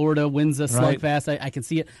tell me Florida wins a slugfest. Right. I can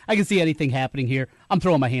see it. I can see anything happening here. I'm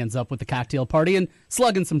throwing my hands up with the cocktail party and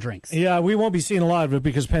slugging some drinks. Yeah, we won't be seeing a lot of it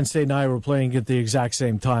because Penn State and I were playing at the exact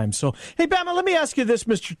same time. So, hey, Bama, let me ask you this,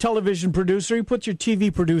 Mr. Television Producer. You put your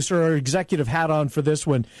TV producer or executive hat on for this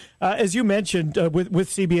one. As you mentioned with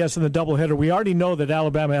CBS and the doubleheader, we already know that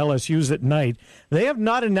Alabama LSU's at night. They have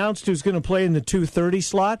not announced who's going to play in the 2:30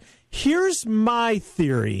 slot. Here's my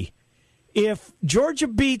theory. If Georgia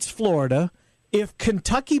beats Florida, if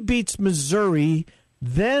Kentucky beats Missouri,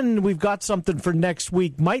 then we've got something for next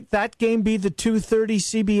week. Might that game be the 2:30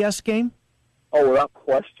 CBS game? Oh, without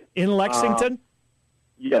question. In Lexington?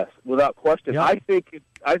 Yes, without question. Yep.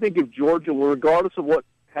 I think if Georgia, regardless of what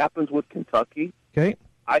happens with Kentucky, okay,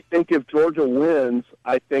 I think if Georgia wins,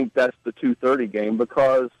 I think that's the 2:30 game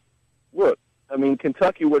because, look, I mean,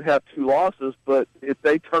 Kentucky would have 2 losses, but if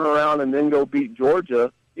they turn around and then go beat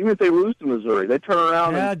Georgia, even if they lose to Missouri, they turn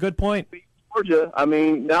around and good point. beat Georgia. I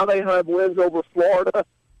mean, now they have wins over Florida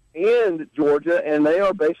and Georgia, and they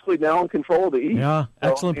are basically now in control of the East. Yeah,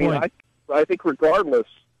 excellent point. I think regardless,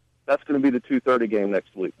 that's going to be the 2:30 game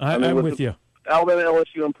next week. I'm with you. Alabama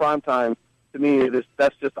LSU in primetime, to me,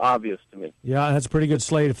 that's just obvious to me. Yeah, that's a pretty good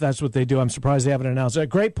slate if that's what they do. I'm surprised they haven't announced it.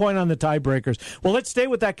 Great point on the tiebreakers. Well, let's stay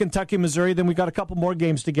with that Kentucky-Missouri. Then we got a couple more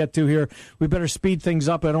games to get to here. We better speed things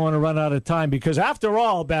up. I don't want to run out of time because, after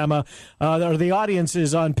all, Bama, the audience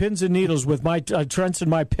is on pins and needles with my Trent's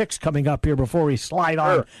and my picks coming up here before we slide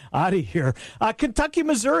on out of here.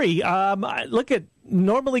 Kentucky-Missouri.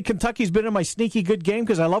 Normally Kentucky's been in my sneaky good game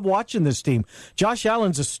because I love watching this team. Josh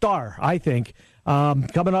Allen's a star, I think.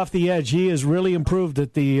 Coming off the edge, he has really improved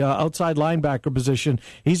at the outside linebacker position.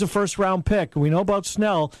 He's a first-round pick. We know about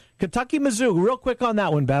Snell. Kentucky-Mizzou, real quick on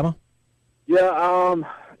that one, Bama. Yeah,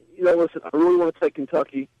 listen, I really want to take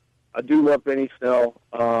Kentucky. I do love Benny Snell,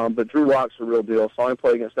 but Drew Lock's a real deal. Saw him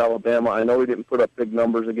play against Alabama. I know he didn't put up big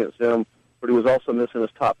numbers against them, but he was also missing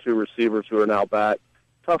his top 2 receivers who are now back.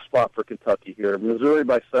 Tough spot for Kentucky here. Missouri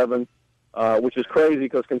by 7. Which is crazy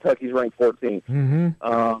because Kentucky's ranked 14th.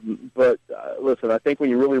 Mm-hmm. But listen, I think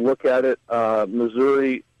when you really look at it,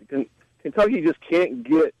 Kentucky just can't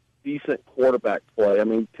get decent quarterback play. I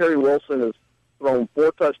mean, Terry Wilson has thrown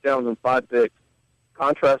 4 touchdowns and 5 picks.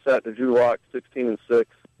 Contrast that to Drew Lock, 16-6. Yeah.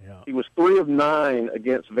 He was 3 of 9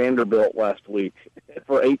 against Vanderbilt last week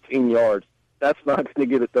for 18 yards. That's not going to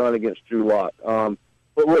get it done against Drew Lock.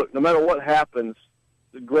 But look, no matter what happens,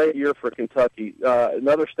 a great year for Kentucky.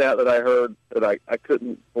 Another stat that I heard that I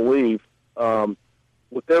couldn't believe,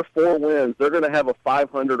 with their 4 wins, they're going to have a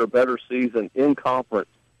 500 or better season in conference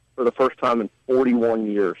for the first time in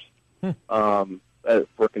 41 years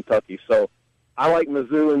for Kentucky. So I like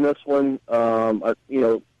Mizzou in this one.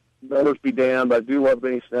 Numbers be damned. I do love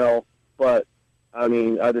Benny Snell, but, I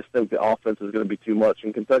just think the offense is going to be too much,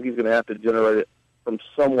 and Kentucky's going to have to generate it from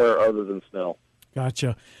somewhere other than Snell.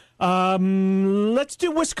 Gotcha. Let's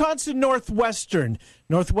do Wisconsin Northwestern.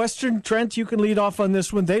 Northwestern, Trent, you can lead off on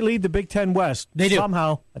this one. They lead the Big Ten West. They do.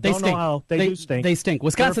 Somehow. I don't know how. They do stink. They stink.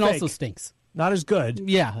 Wisconsin also stinks. Not as good.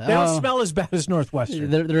 Yeah. They don't smell as bad as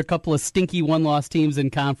Northwestern. There are a couple of stinky one-loss teams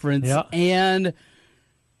in conference, and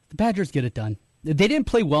the Badgers get it done. They didn't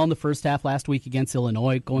play well in the first half last week against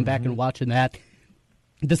Illinois. Going back and watching that,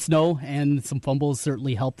 the snow and some fumbles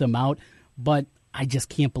certainly helped them out, but I just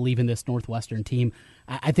can't believe in this Northwestern team.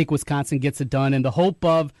 I think Wisconsin gets it done, and the hope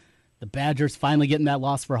of the Badgers finally getting that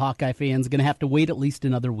loss for Hawkeye fans is going to have to wait at least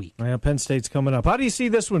another week. Yeah, Penn State's coming up. How do you see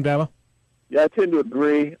this one, Bama? Yeah, I tend to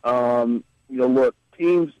agree. Look,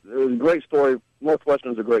 teams, it was a great story.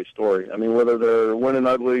 Northwestern's a great story. Whether they're winning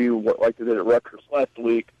ugly like they did at Rutgers last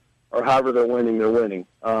week or however they're winning, they're winning.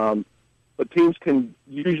 But teams can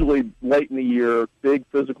usually, late in the year, big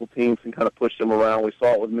physical teams can kind of push them around. We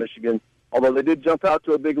saw it with Michigan. Although they did jump out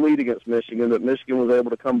to a big lead against Michigan, but Michigan was able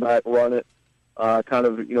to come back, run it,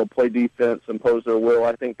 play defense, impose their will.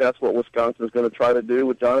 I think that's what Wisconsin is going to try to do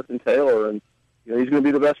with Jonathan Taylor. And he's going to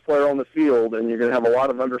be the best player on the field, and you're going to have a lot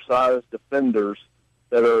of undersized defenders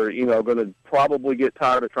that are, going to probably get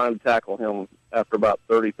tired of trying to tackle him after about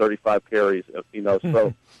 30, 35 carries,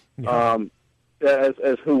 So,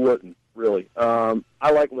 as who wouldn't, really? I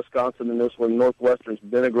like Wisconsin in this one. Northwestern's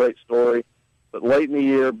been a great story. But late in the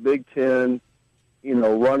year, Big Ten,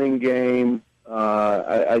 running game,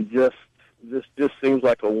 this just seems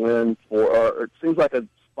like a win or it seems like a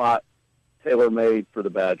spot tailor-made for the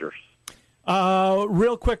Badgers.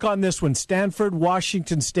 Real quick on this one, Stanford,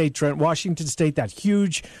 Washington State, Trent. Washington State, that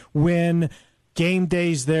huge win, game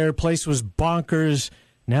days there, place was bonkers.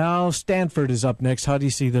 Now Stanford is up next. How do you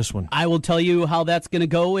see this one? I will tell you how that's going to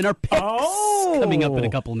go in our picks coming up in a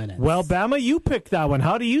couple minutes. Well, Bama, you picked that one.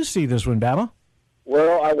 How do you see this one, Bama?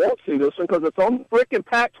 Well, I won't see this one because it's on the frickin'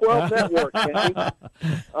 Pac-12 network.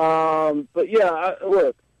 But yeah,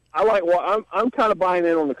 look, I'm kind of buying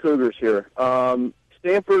in on the Cougars here.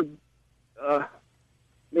 Stanford,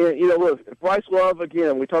 look, if Bryce Love,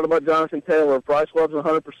 again, we talked about Jonathan Taylor. If Bryce Love's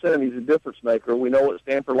 100%, he's a difference maker. We know what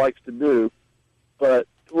Stanford likes to do. But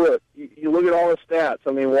look, you look at all the stats.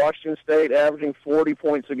 Washington State averaging 40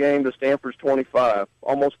 points a game to Stanford's 25,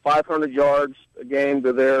 almost 500 yards a game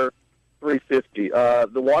to their 350.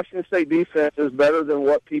 The Washington State defense is better than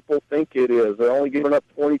what people think it is. They're only giving up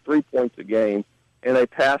 23 points a game in a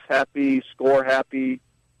pass-happy, score-happy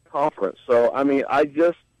conference. So,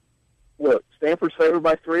 look, Stanford's favored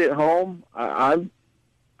by 3 at home. I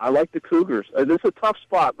like the Cougars. This is a tough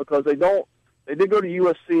spot because they did go to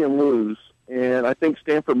USC and lose, and I think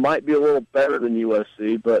Stanford might be a little better than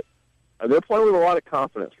USC, but they're playing with a lot of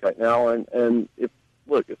confidence right now. And if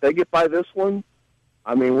they get by this one,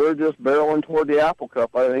 we're just barreling toward the Apple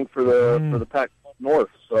Cup, I think, for the Pac-12 North.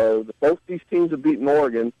 So both these teams have beaten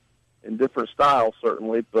Oregon in different styles,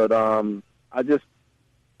 certainly. But I'd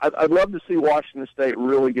love to see Washington State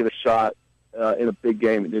really get a shot in a big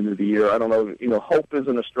game at the end of the year. I don't know, hope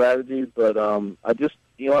isn't a strategy, but I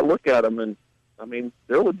look at them and,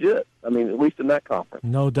 they're legit. At least in that conference.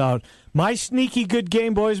 No doubt. My sneaky good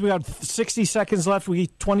game, boys, we got 60 seconds left. We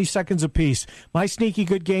get 20 seconds apiece. My sneaky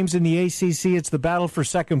good games in the ACC, it's the battle for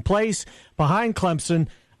second place. Behind Clemson,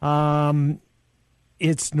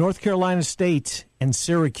 it's North Carolina State and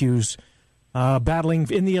Syracuse battling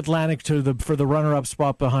in the Atlantic for the runner-up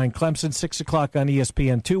spot behind Clemson. 6 o'clock on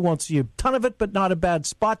ESPN2. Won't see a ton of it, but not a bad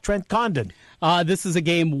spot. Trent Condon. This is a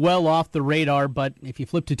game well off the radar, but if you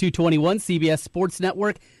flip to 221, CBS Sports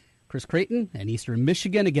Network, Chris Creighton and Eastern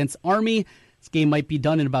Michigan against Army. This game might be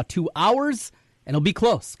done in about 2 hours, and it'll be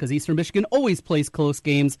close because Eastern Michigan always plays close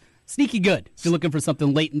games. Sneaky good if you're looking for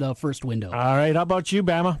something late in the first window. All right, how about you,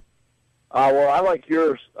 Bama? Well, I like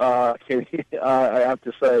yours, Kenny, I have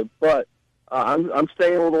to say, but I'm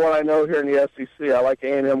staying with what I know here in the SEC. I like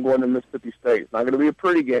A&M going to Mississippi State. It's not going to be a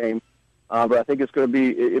pretty game, but I think it's going to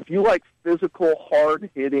be, if you like physical,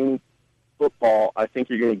 hard-hitting football, I think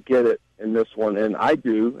you're going to get it in this one, and I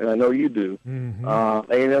do, and I know you do.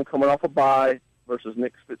 Mm-hmm. A&M coming off a bye versus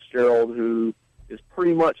Nick Fitzgerald, who is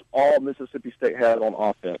pretty much all Mississippi State has on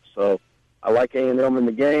offense. So I like A&M in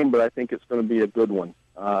the game, but I think it's going to be a good one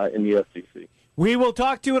in the SEC. We will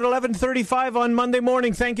talk to you at 11:35 on Monday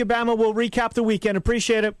morning. Thank you, Bama. We'll recap the weekend.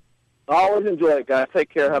 Appreciate it. Always enjoy it, guys. Take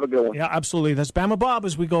care. Have a good one. Yeah, absolutely. That's Bama Bob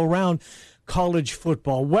as we go around college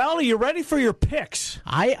football. Well, are you ready for your picks?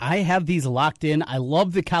 I have these locked in. I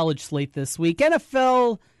love the college slate this week.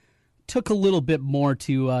 NFL took a little bit more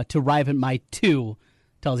to arrive at my two.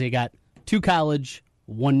 Tells you I got 2 college,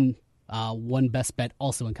 one best bet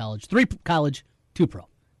also in college, 3 college, 2 pro.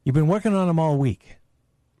 You've been working on them all week.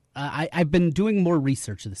 I've been doing more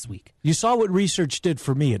research this week. You saw what research did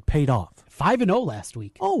for me. It paid off. 5-0 last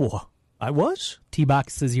week. Oh, I was?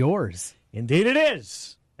 T-Box is yours. Indeed it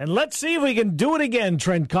is. And let's see if we can do it again,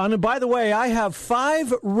 Trent Con. And by the way, I have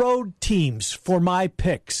 5 road teams for my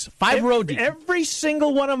picks. 5 road teams. Every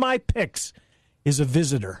single one of my picks is a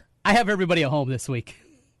visitor. I have everybody at home this week.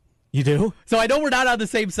 You do? So I know we're not on the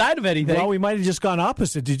same side of anything. Well, we might have just gone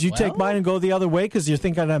opposite. Did you take mine and go the other way because you're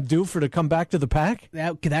thinking I'm due for to come back to the pack?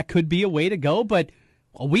 That could be a way to go, but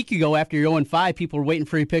a week ago after you're 0-5, people were waiting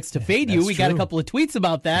for your picks to fade you. We got a couple of tweets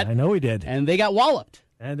about that. I know we did. And they got walloped.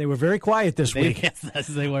 And they were very quiet this week. Yes,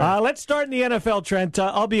 they were. Let's start in the NFL, Trent.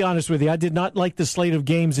 I'll be honest with you. I did not like the slate of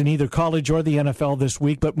games in either college or the NFL this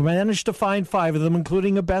week, but managed to find 5 of them,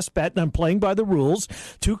 including a best bet, and I'm playing by the rules.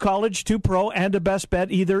 2 college, 2 pro, and a best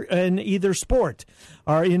bet in either sport,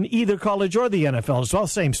 or in either college or the NFL as well.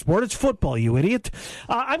 Same sport. It's football, you idiot.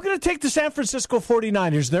 I'm going to take the San Francisco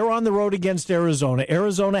 49ers. They're on the road against Arizona.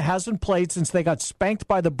 Arizona hasn't played since they got spanked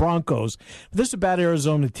by the Broncos. This is a bad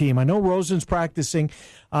Arizona team. I know Rosen's practicing.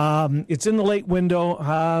 It's in the late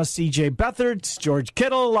window. C.J. Beathard, George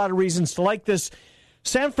Kittle, a lot of reasons to like this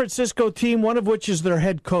San Francisco team, one of which is their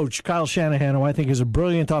head coach, Kyle Shanahan, who I think is a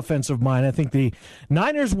brilliant offensive mind. I think the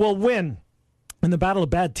Niners will win in the battle of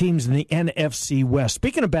bad teams in the NFC West.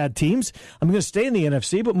 Speaking of bad teams, I'm going to stay in the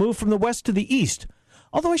NFC, but move from the West to the East.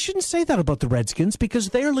 Although I shouldn't say that about the Redskins because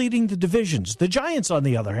they're leading the divisions. The Giants, on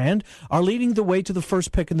the other hand, are leading the way to the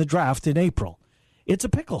first pick in the draft in April. It's a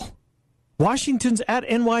pickle. Washington's at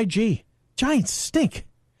NYG. Giants stink.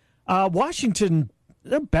 Washington,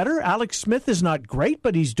 they're better. Alex Smith is not great,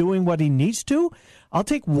 but he's doing what he needs to. I'll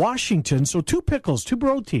take Washington. So 2 pickles, 2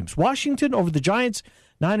 road teams. Washington over the Giants,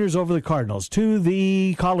 Niners over the Cardinals. To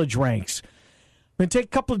the college ranks. I'm going to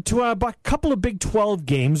take a couple of Big 12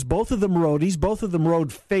 games, both of them roadies, both of them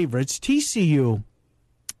road favorites. TCU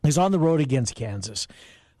is on the road against Kansas.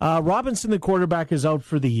 Robinson, the quarterback, is out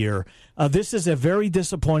for the year. This is a very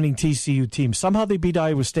disappointing TCU team. Somehow they beat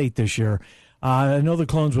Iowa State this year. I know the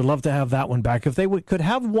Clones would love to have that one back. If they could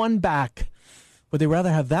have one back, would they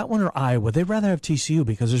rather have that one or Iowa? They'd rather have TCU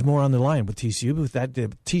because there's more on the line with TCU. With that,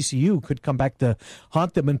 TCU could come back to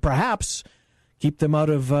haunt them and perhaps keep them out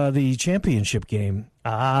of the championship game.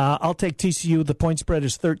 I'll take TCU. The point spread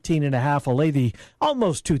is 13.5. I'll lay the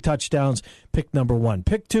almost 2 touchdowns. Pick number 1.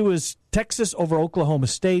 Pick 2 is Texas over Oklahoma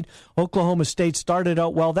State. Oklahoma State started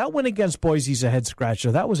out well. That win against Boise's a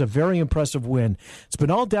head-scratcher. That was a very impressive win. It's been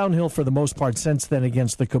all downhill for the most part since then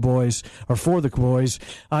against the Cowboys, or for the Cowboys.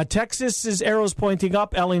 Texas's arrows pointing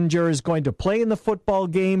up. Ellinger is going to play in the football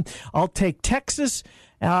game. I'll take Texas.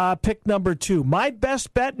 Pick number 2. My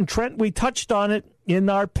best bet, and Trent, we touched on it in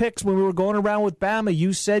our picks when we were going around with Bama.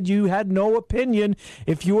 You said you had no opinion.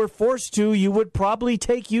 If you were forced to, you would probably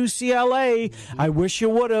take UCLA. I wish you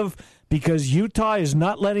would have, because Utah is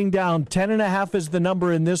not letting down. 10.5 is the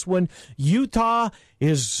number in this one. Utah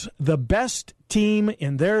is the best team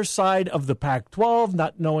in their side of the Pac-12.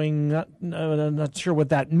 Not sure what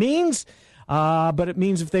that means, but it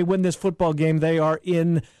means if they win this football game, they are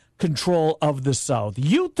in control of the South.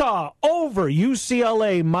 Utah over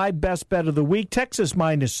UCLA, my best bet of the week. Texas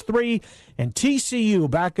 -3, and TCU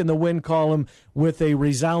back in the win column with a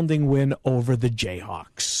resounding win over the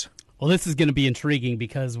Jayhawks. Well, this is going to be intriguing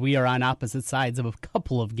because we are on opposite sides of a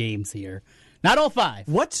couple of games here. Not all 5.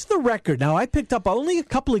 What's the record? Now, I picked up only a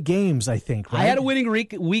couple of games, I think, right? I had a winning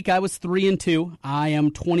week. I was 3-2. I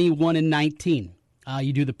am 21-19.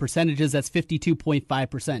 You do the percentages, that's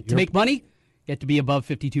 52.5%. To make money, you have to be above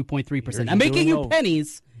 52.3%. I'm making you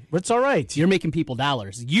pennies. It's all right. You're making people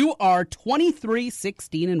dollars. You are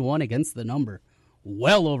 23-16-1 against the number.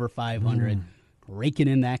 Well over 500. Raking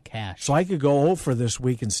in that cash. So I could go 0 for this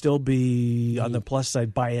week and still be on the plus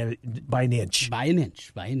side by an inch. By an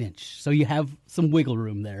inch. So you have some wiggle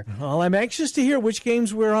room there. Well, I'm anxious to hear which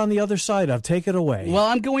games we're on the other side of. Take it away. Well,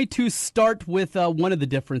 I'm going to start with one of the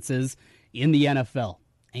differences in the NFL.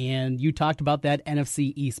 And you talked about that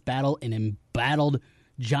NFC East battle, an embattled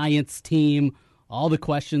Giants team, all the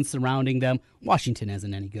questions surrounding them. Washington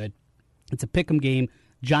isn't any good. It's a pick'em game.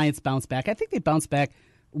 Giants bounce back. I think they bounce back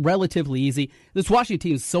relatively easy. This Washington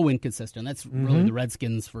team is so inconsistent. That's really the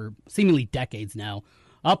Redskins for seemingly decades now.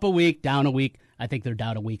 Up a week, down a week. I think they're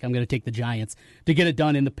down a week. I'm going to take the Giants to get it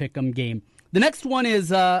done in the Pick'em game. The next one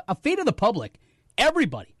is a fate of the public.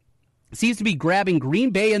 Everybody seems to be grabbing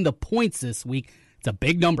Green Bay and the points this week. It's a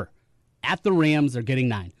big number. At the Rams, they're getting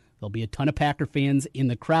 9. There'll be a ton of Packer fans in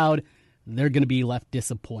the crowd. They're going to be left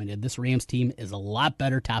disappointed. This Rams team is a lot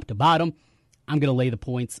better top to bottom. I'm going to lay the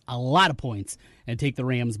points, a lot of points, and take the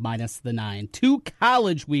Rams minus the 9. To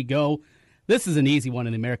college we go. This is an easy one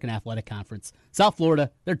in the American Athletic Conference. South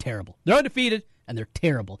Florida, they're terrible. They're undefeated, and they're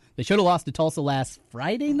terrible. They should have lost to Tulsa last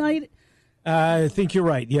Friday night. I think you're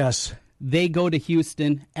right, yes. They go to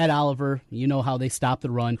Houston at Oliver. You know how they stop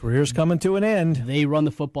the run. Career's coming to an end. They run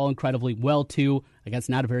the football incredibly well, too, against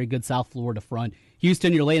not a very good South Florida front.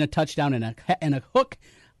 Houston, you're laying a touchdown and a hook.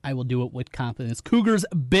 I will do it with confidence. Cougars,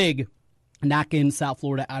 big, knocking South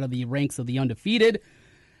Florida out of the ranks of the undefeated.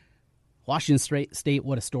 Washington State,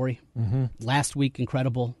 what a story. Mm-hmm. Last week,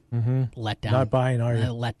 incredible. Mm-hmm. Letdown. Not buying, are you?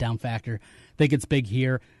 Letdown factor. Think it's big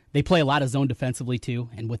here. They play a lot of zone defensively, too,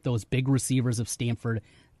 and with those big receivers of Stanford,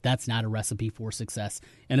 that's not a recipe for success.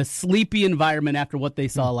 In a sleepy environment after what they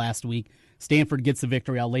saw last week, Stanford gets the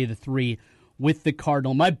victory. I'll lay the 3 with the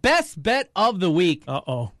Cardinal. My best bet of the week.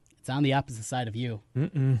 Uh-oh. It's on the opposite side of you.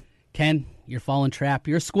 Mm-mm. Ken, you're falling trap.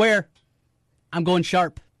 You're square. I'm going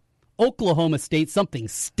sharp. Oklahoma State, something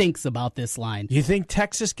stinks about this line. You think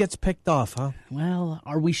Texas gets picked off, huh? Well,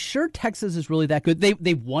 are we sure Texas is really that good?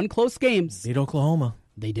 They won close games. Beat Oklahoma.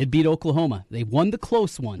 They did beat Oklahoma. They won the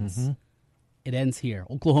close ones. Mm-hmm. It ends here.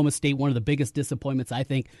 Oklahoma State, one of the biggest disappointments, I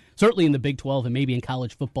think, certainly in the Big 12 and maybe in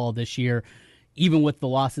college football this year. Even with the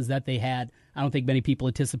losses that they had, I don't think many people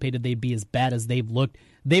anticipated they'd be as bad as they've looked.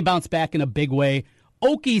 They bounced back in a big way.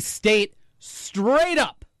 Okie State, straight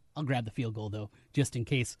up. I'll grab the field goal, though, just in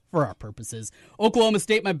case, for our purposes. Oklahoma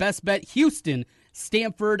State, my best bet. Houston,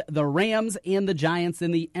 Stanford, the Rams, and the Giants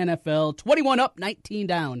in the NFL. 21 up, 19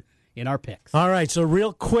 down in our picks. All right, so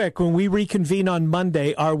real quick, when we reconvene on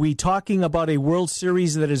Monday, are we talking about a World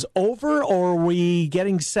Series that is over, or are we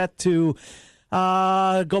getting set to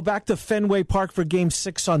go back to Fenway Park for Game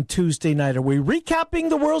 6 on Tuesday night? Are we recapping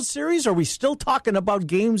the World Series, or are we still talking about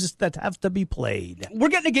games that have to be played? We're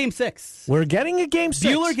getting a Game 6. We're getting a Game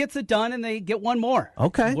 6. Bueller gets it done, and they get one more.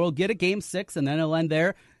 Okay. We'll get a Game 6, and then it'll end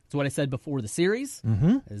there. That's what I said before the series,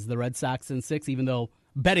 is the Red Sox in 6, even though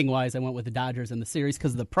betting-wise I went with the Dodgers in the series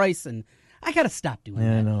because of the price, and I got to stop doing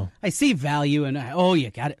that. I know. I see value, and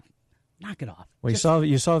you got it. Knock it off. Well,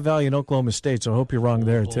 you saw value in Oklahoma State, so I hope you're wrong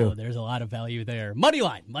there, too. There's a lot of value there. Money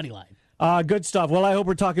line. Good stuff. Well, I hope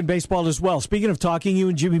we're talking baseball as well. Speaking of talking, you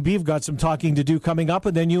and Jimmy B have got some talking to do coming up,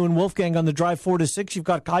 and then you and Wolfgang on the drive 4 to 6. You've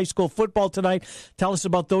got high school football tonight. Tell us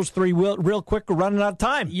about those 3 real quick. We're running out of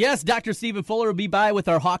time. Yes, Dr. Stephen Fuller will be by with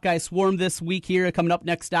our Hawkeye Swarm this week here. Coming up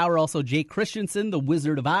next hour, also Jake Christensen, the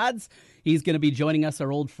Wizard of Odds. He's going to be joining us,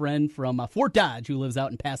 our old friend from Fort Dodge, who lives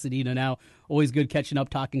out in Pasadena now. Always good catching up,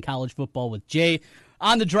 talking college football with Jay.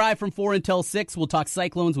 On the drive from 4 until 6, we'll talk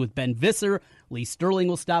Cyclones with Ben Visser. Lee Sterling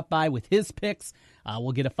will stop by with his picks.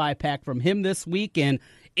 We'll get a 5-pack from him this week. And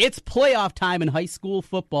it's playoff time in high school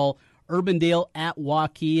football. Urbandale at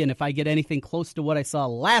Waukee. And if I get anything close to what I saw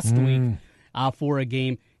last week for a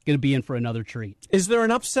game, going to be in for another treat. Is there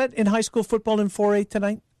an upset in high school football in 4A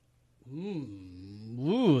tonight?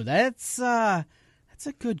 Ooh, that's a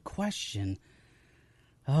good question.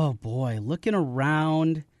 Oh, boy. Looking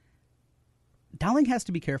around, Dowling has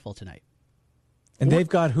to be careful tonight. And they've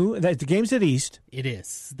got who? The game's at East. It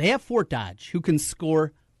is. They have Fort Dodge, who can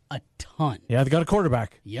score a ton. Yeah, they got a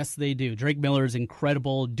quarterback. Yes, they do. Drake Miller is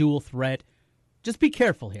incredible, dual threat. Just be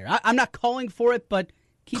careful here. I'm not calling for it, but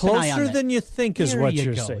keep an eye on it. Closer than you think is what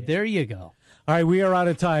you're saying. There you go. All right, we are out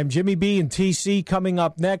of time. Jimmy B and TC coming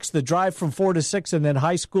up next. The drive from 4 to 6, and then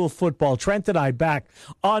high school football. Trent and I back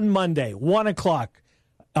on Monday, 1 o'clock,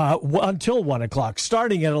 until 1 o'clock,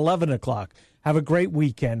 starting at 11 o'clock. Have a great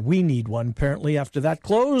weekend. We need one, apparently, after that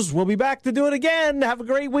close. We'll be back to do it again. Have a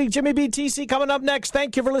great week. Jimmy B, TC coming up next.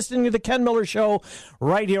 Thank you for listening to The Ken Miller Show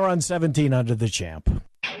right here on 1700 The Champ.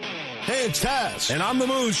 Hey, it's Taz. And I'm the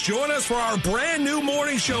Moose. Join us for our brand new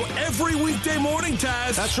morning show every weekday morning,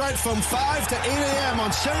 Taz. That's right, from 5 to 8 a.m.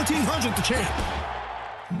 on 1700 The Champ.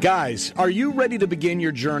 Guys, are you ready to begin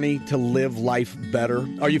your journey to live life better?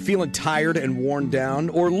 Are you feeling tired and worn down,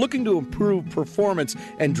 or looking to improve performance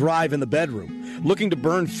and drive in the bedroom? Looking to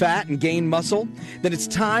burn fat and gain muscle? Then it's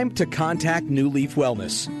time to contact New Leaf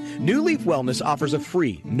Wellness. New Leaf Wellness offers a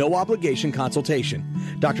free, no-obligation consultation.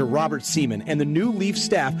 Dr. Robert Seaman and the New Leaf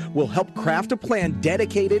staff will help craft a plan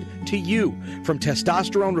dedicated to to you. From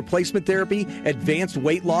testosterone replacement therapy, advanced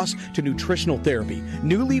weight loss, to nutritional therapy,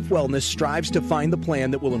 New Leaf Wellness strives to find the plan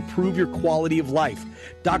that will improve your quality of life.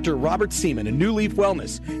 Dr. Robert Seaman and New Leaf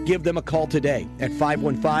Wellness. Give them a call today at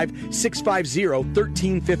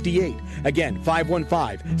 515-650-1358. Again,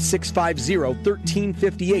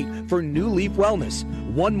 515-650-1358 for New Leaf Wellness.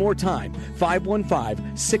 One more time,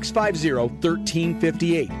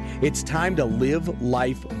 515-650-1358. It's time to live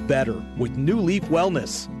life better with New Leaf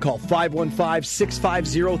Wellness. Call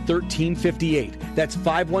 515-650-1358. That's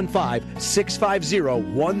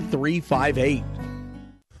 515-650-1358.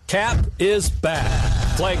 Cap is back.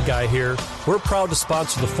 Flag Guy here. We're proud to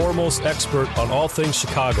sponsor the foremost expert on all things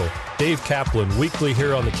Chicago, Dave Kaplan, weekly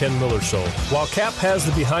here on the Ken Miller Show. While Cap has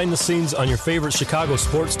the behind the scenes on your favorite Chicago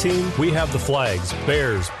sports team, we have the flags: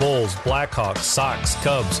 Bears, Bulls, Blackhawks, Sox,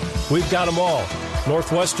 Cubs. We've got them all.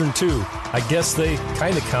 Northwestern too. I guess they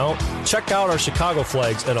kind of count. Check out our Chicago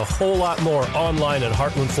flags and a whole lot more online at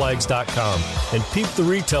heartlandflags.com. And peep the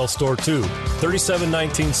retail store too.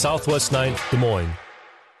 3719 Southwest 9th, Des Moines.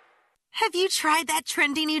 Have you tried that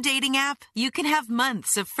trendy new dating app? You can have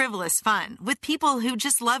months of frivolous fun with people who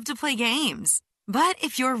just love to play games. But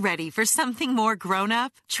if you're ready for something more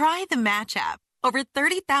grown-up, try the Match app. Over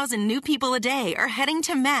 30,000 new people a day are heading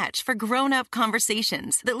to Match for grown-up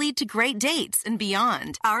conversations that lead to great dates and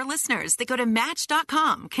beyond. Our listeners that go to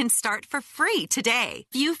Match.com can start for free today.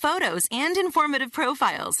 View photos and informative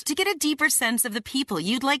profiles to get a deeper sense of the people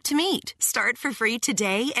you'd like to meet. Start for free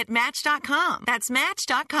today at Match.com. That's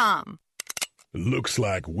Match.com. Looks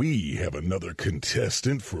like we have another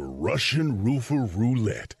contestant for Russian Roofer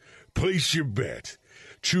Roulette. Place your bet.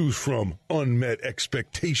 Choose from unmet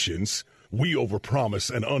expectations, we overpromise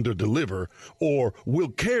and underdeliver, or we'll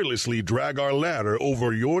carelessly drag our ladder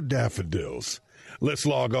over your daffodils. Let's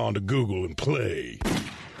log on to Google and play.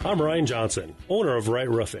 I'm Ryan Johnson, owner of Wright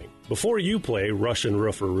Roofing. Before you play Russian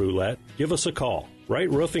Roofer Roulette, give us a call. Wright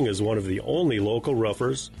Roofing is one of the only local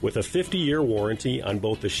roofers with a 50-year warranty on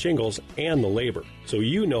both the shingles and the labor. So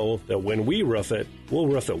you know that when we roof it, we'll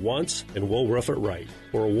roof it once and we'll roof it right.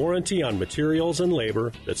 For a warranty on materials and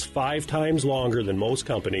labor that's 5 times longer than most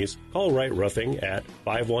companies, call Wright Roofing at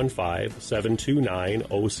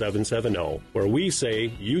 515-729-0770, where we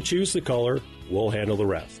say you choose the color, we'll handle the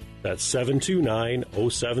rest. That's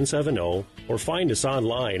 729-0770, or find us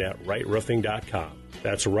online at wrightroofing.com.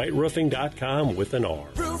 That's wrightroofing.com with an R.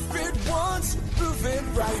 Roof it once, roof it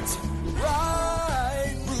right.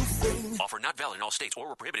 Right Roofing. Offer not valid in all states or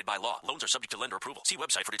were prohibited by law. Loans are subject to lender approval. See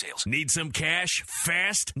website for details. Need some cash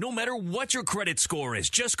fast? No matter what your credit score is,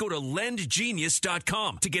 just go to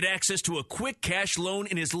lendgenius.com to get access to a quick cash loan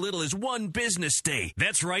in as little as 1 business day.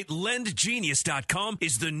 That's right, lendgenius.com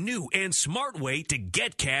is the new and smart way to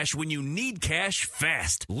get cash when you need cash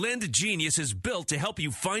fast. LendGenius is built to help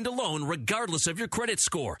you find a loan regardless of your credit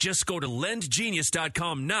score. Just go to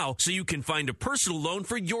lendgenius.com now so you can find a personal loan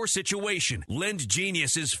for your situation.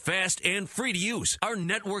 LendGenius is fast and free to use. Our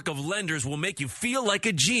network of lenders will make you feel like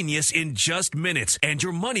a genius in just minutes, and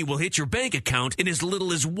your money will hit your bank account in as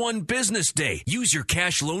little as 1 business day. Use your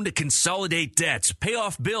cash loan to consolidate debts, pay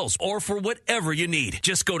off bills, or for whatever you need.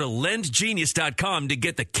 Just go to lendgenius.com to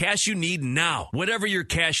get the cash you need now. Whatever your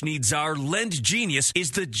cash needs are, LendGenius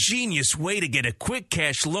is the genius way to get a quick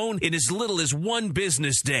cash loan in as little as 1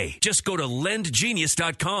 business day. Just go to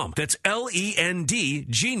lendgenius.com. That's LEND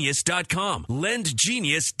genius.com.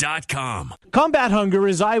 lendgenius.com. Combat Hunger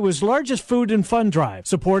is Iowa's largest food and fun drive,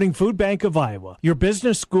 supporting Food Bank of Iowa. Your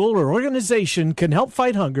business, school, or organization can help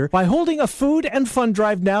fight hunger by holding a food and fun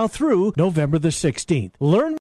drive now through November the 16th. Learn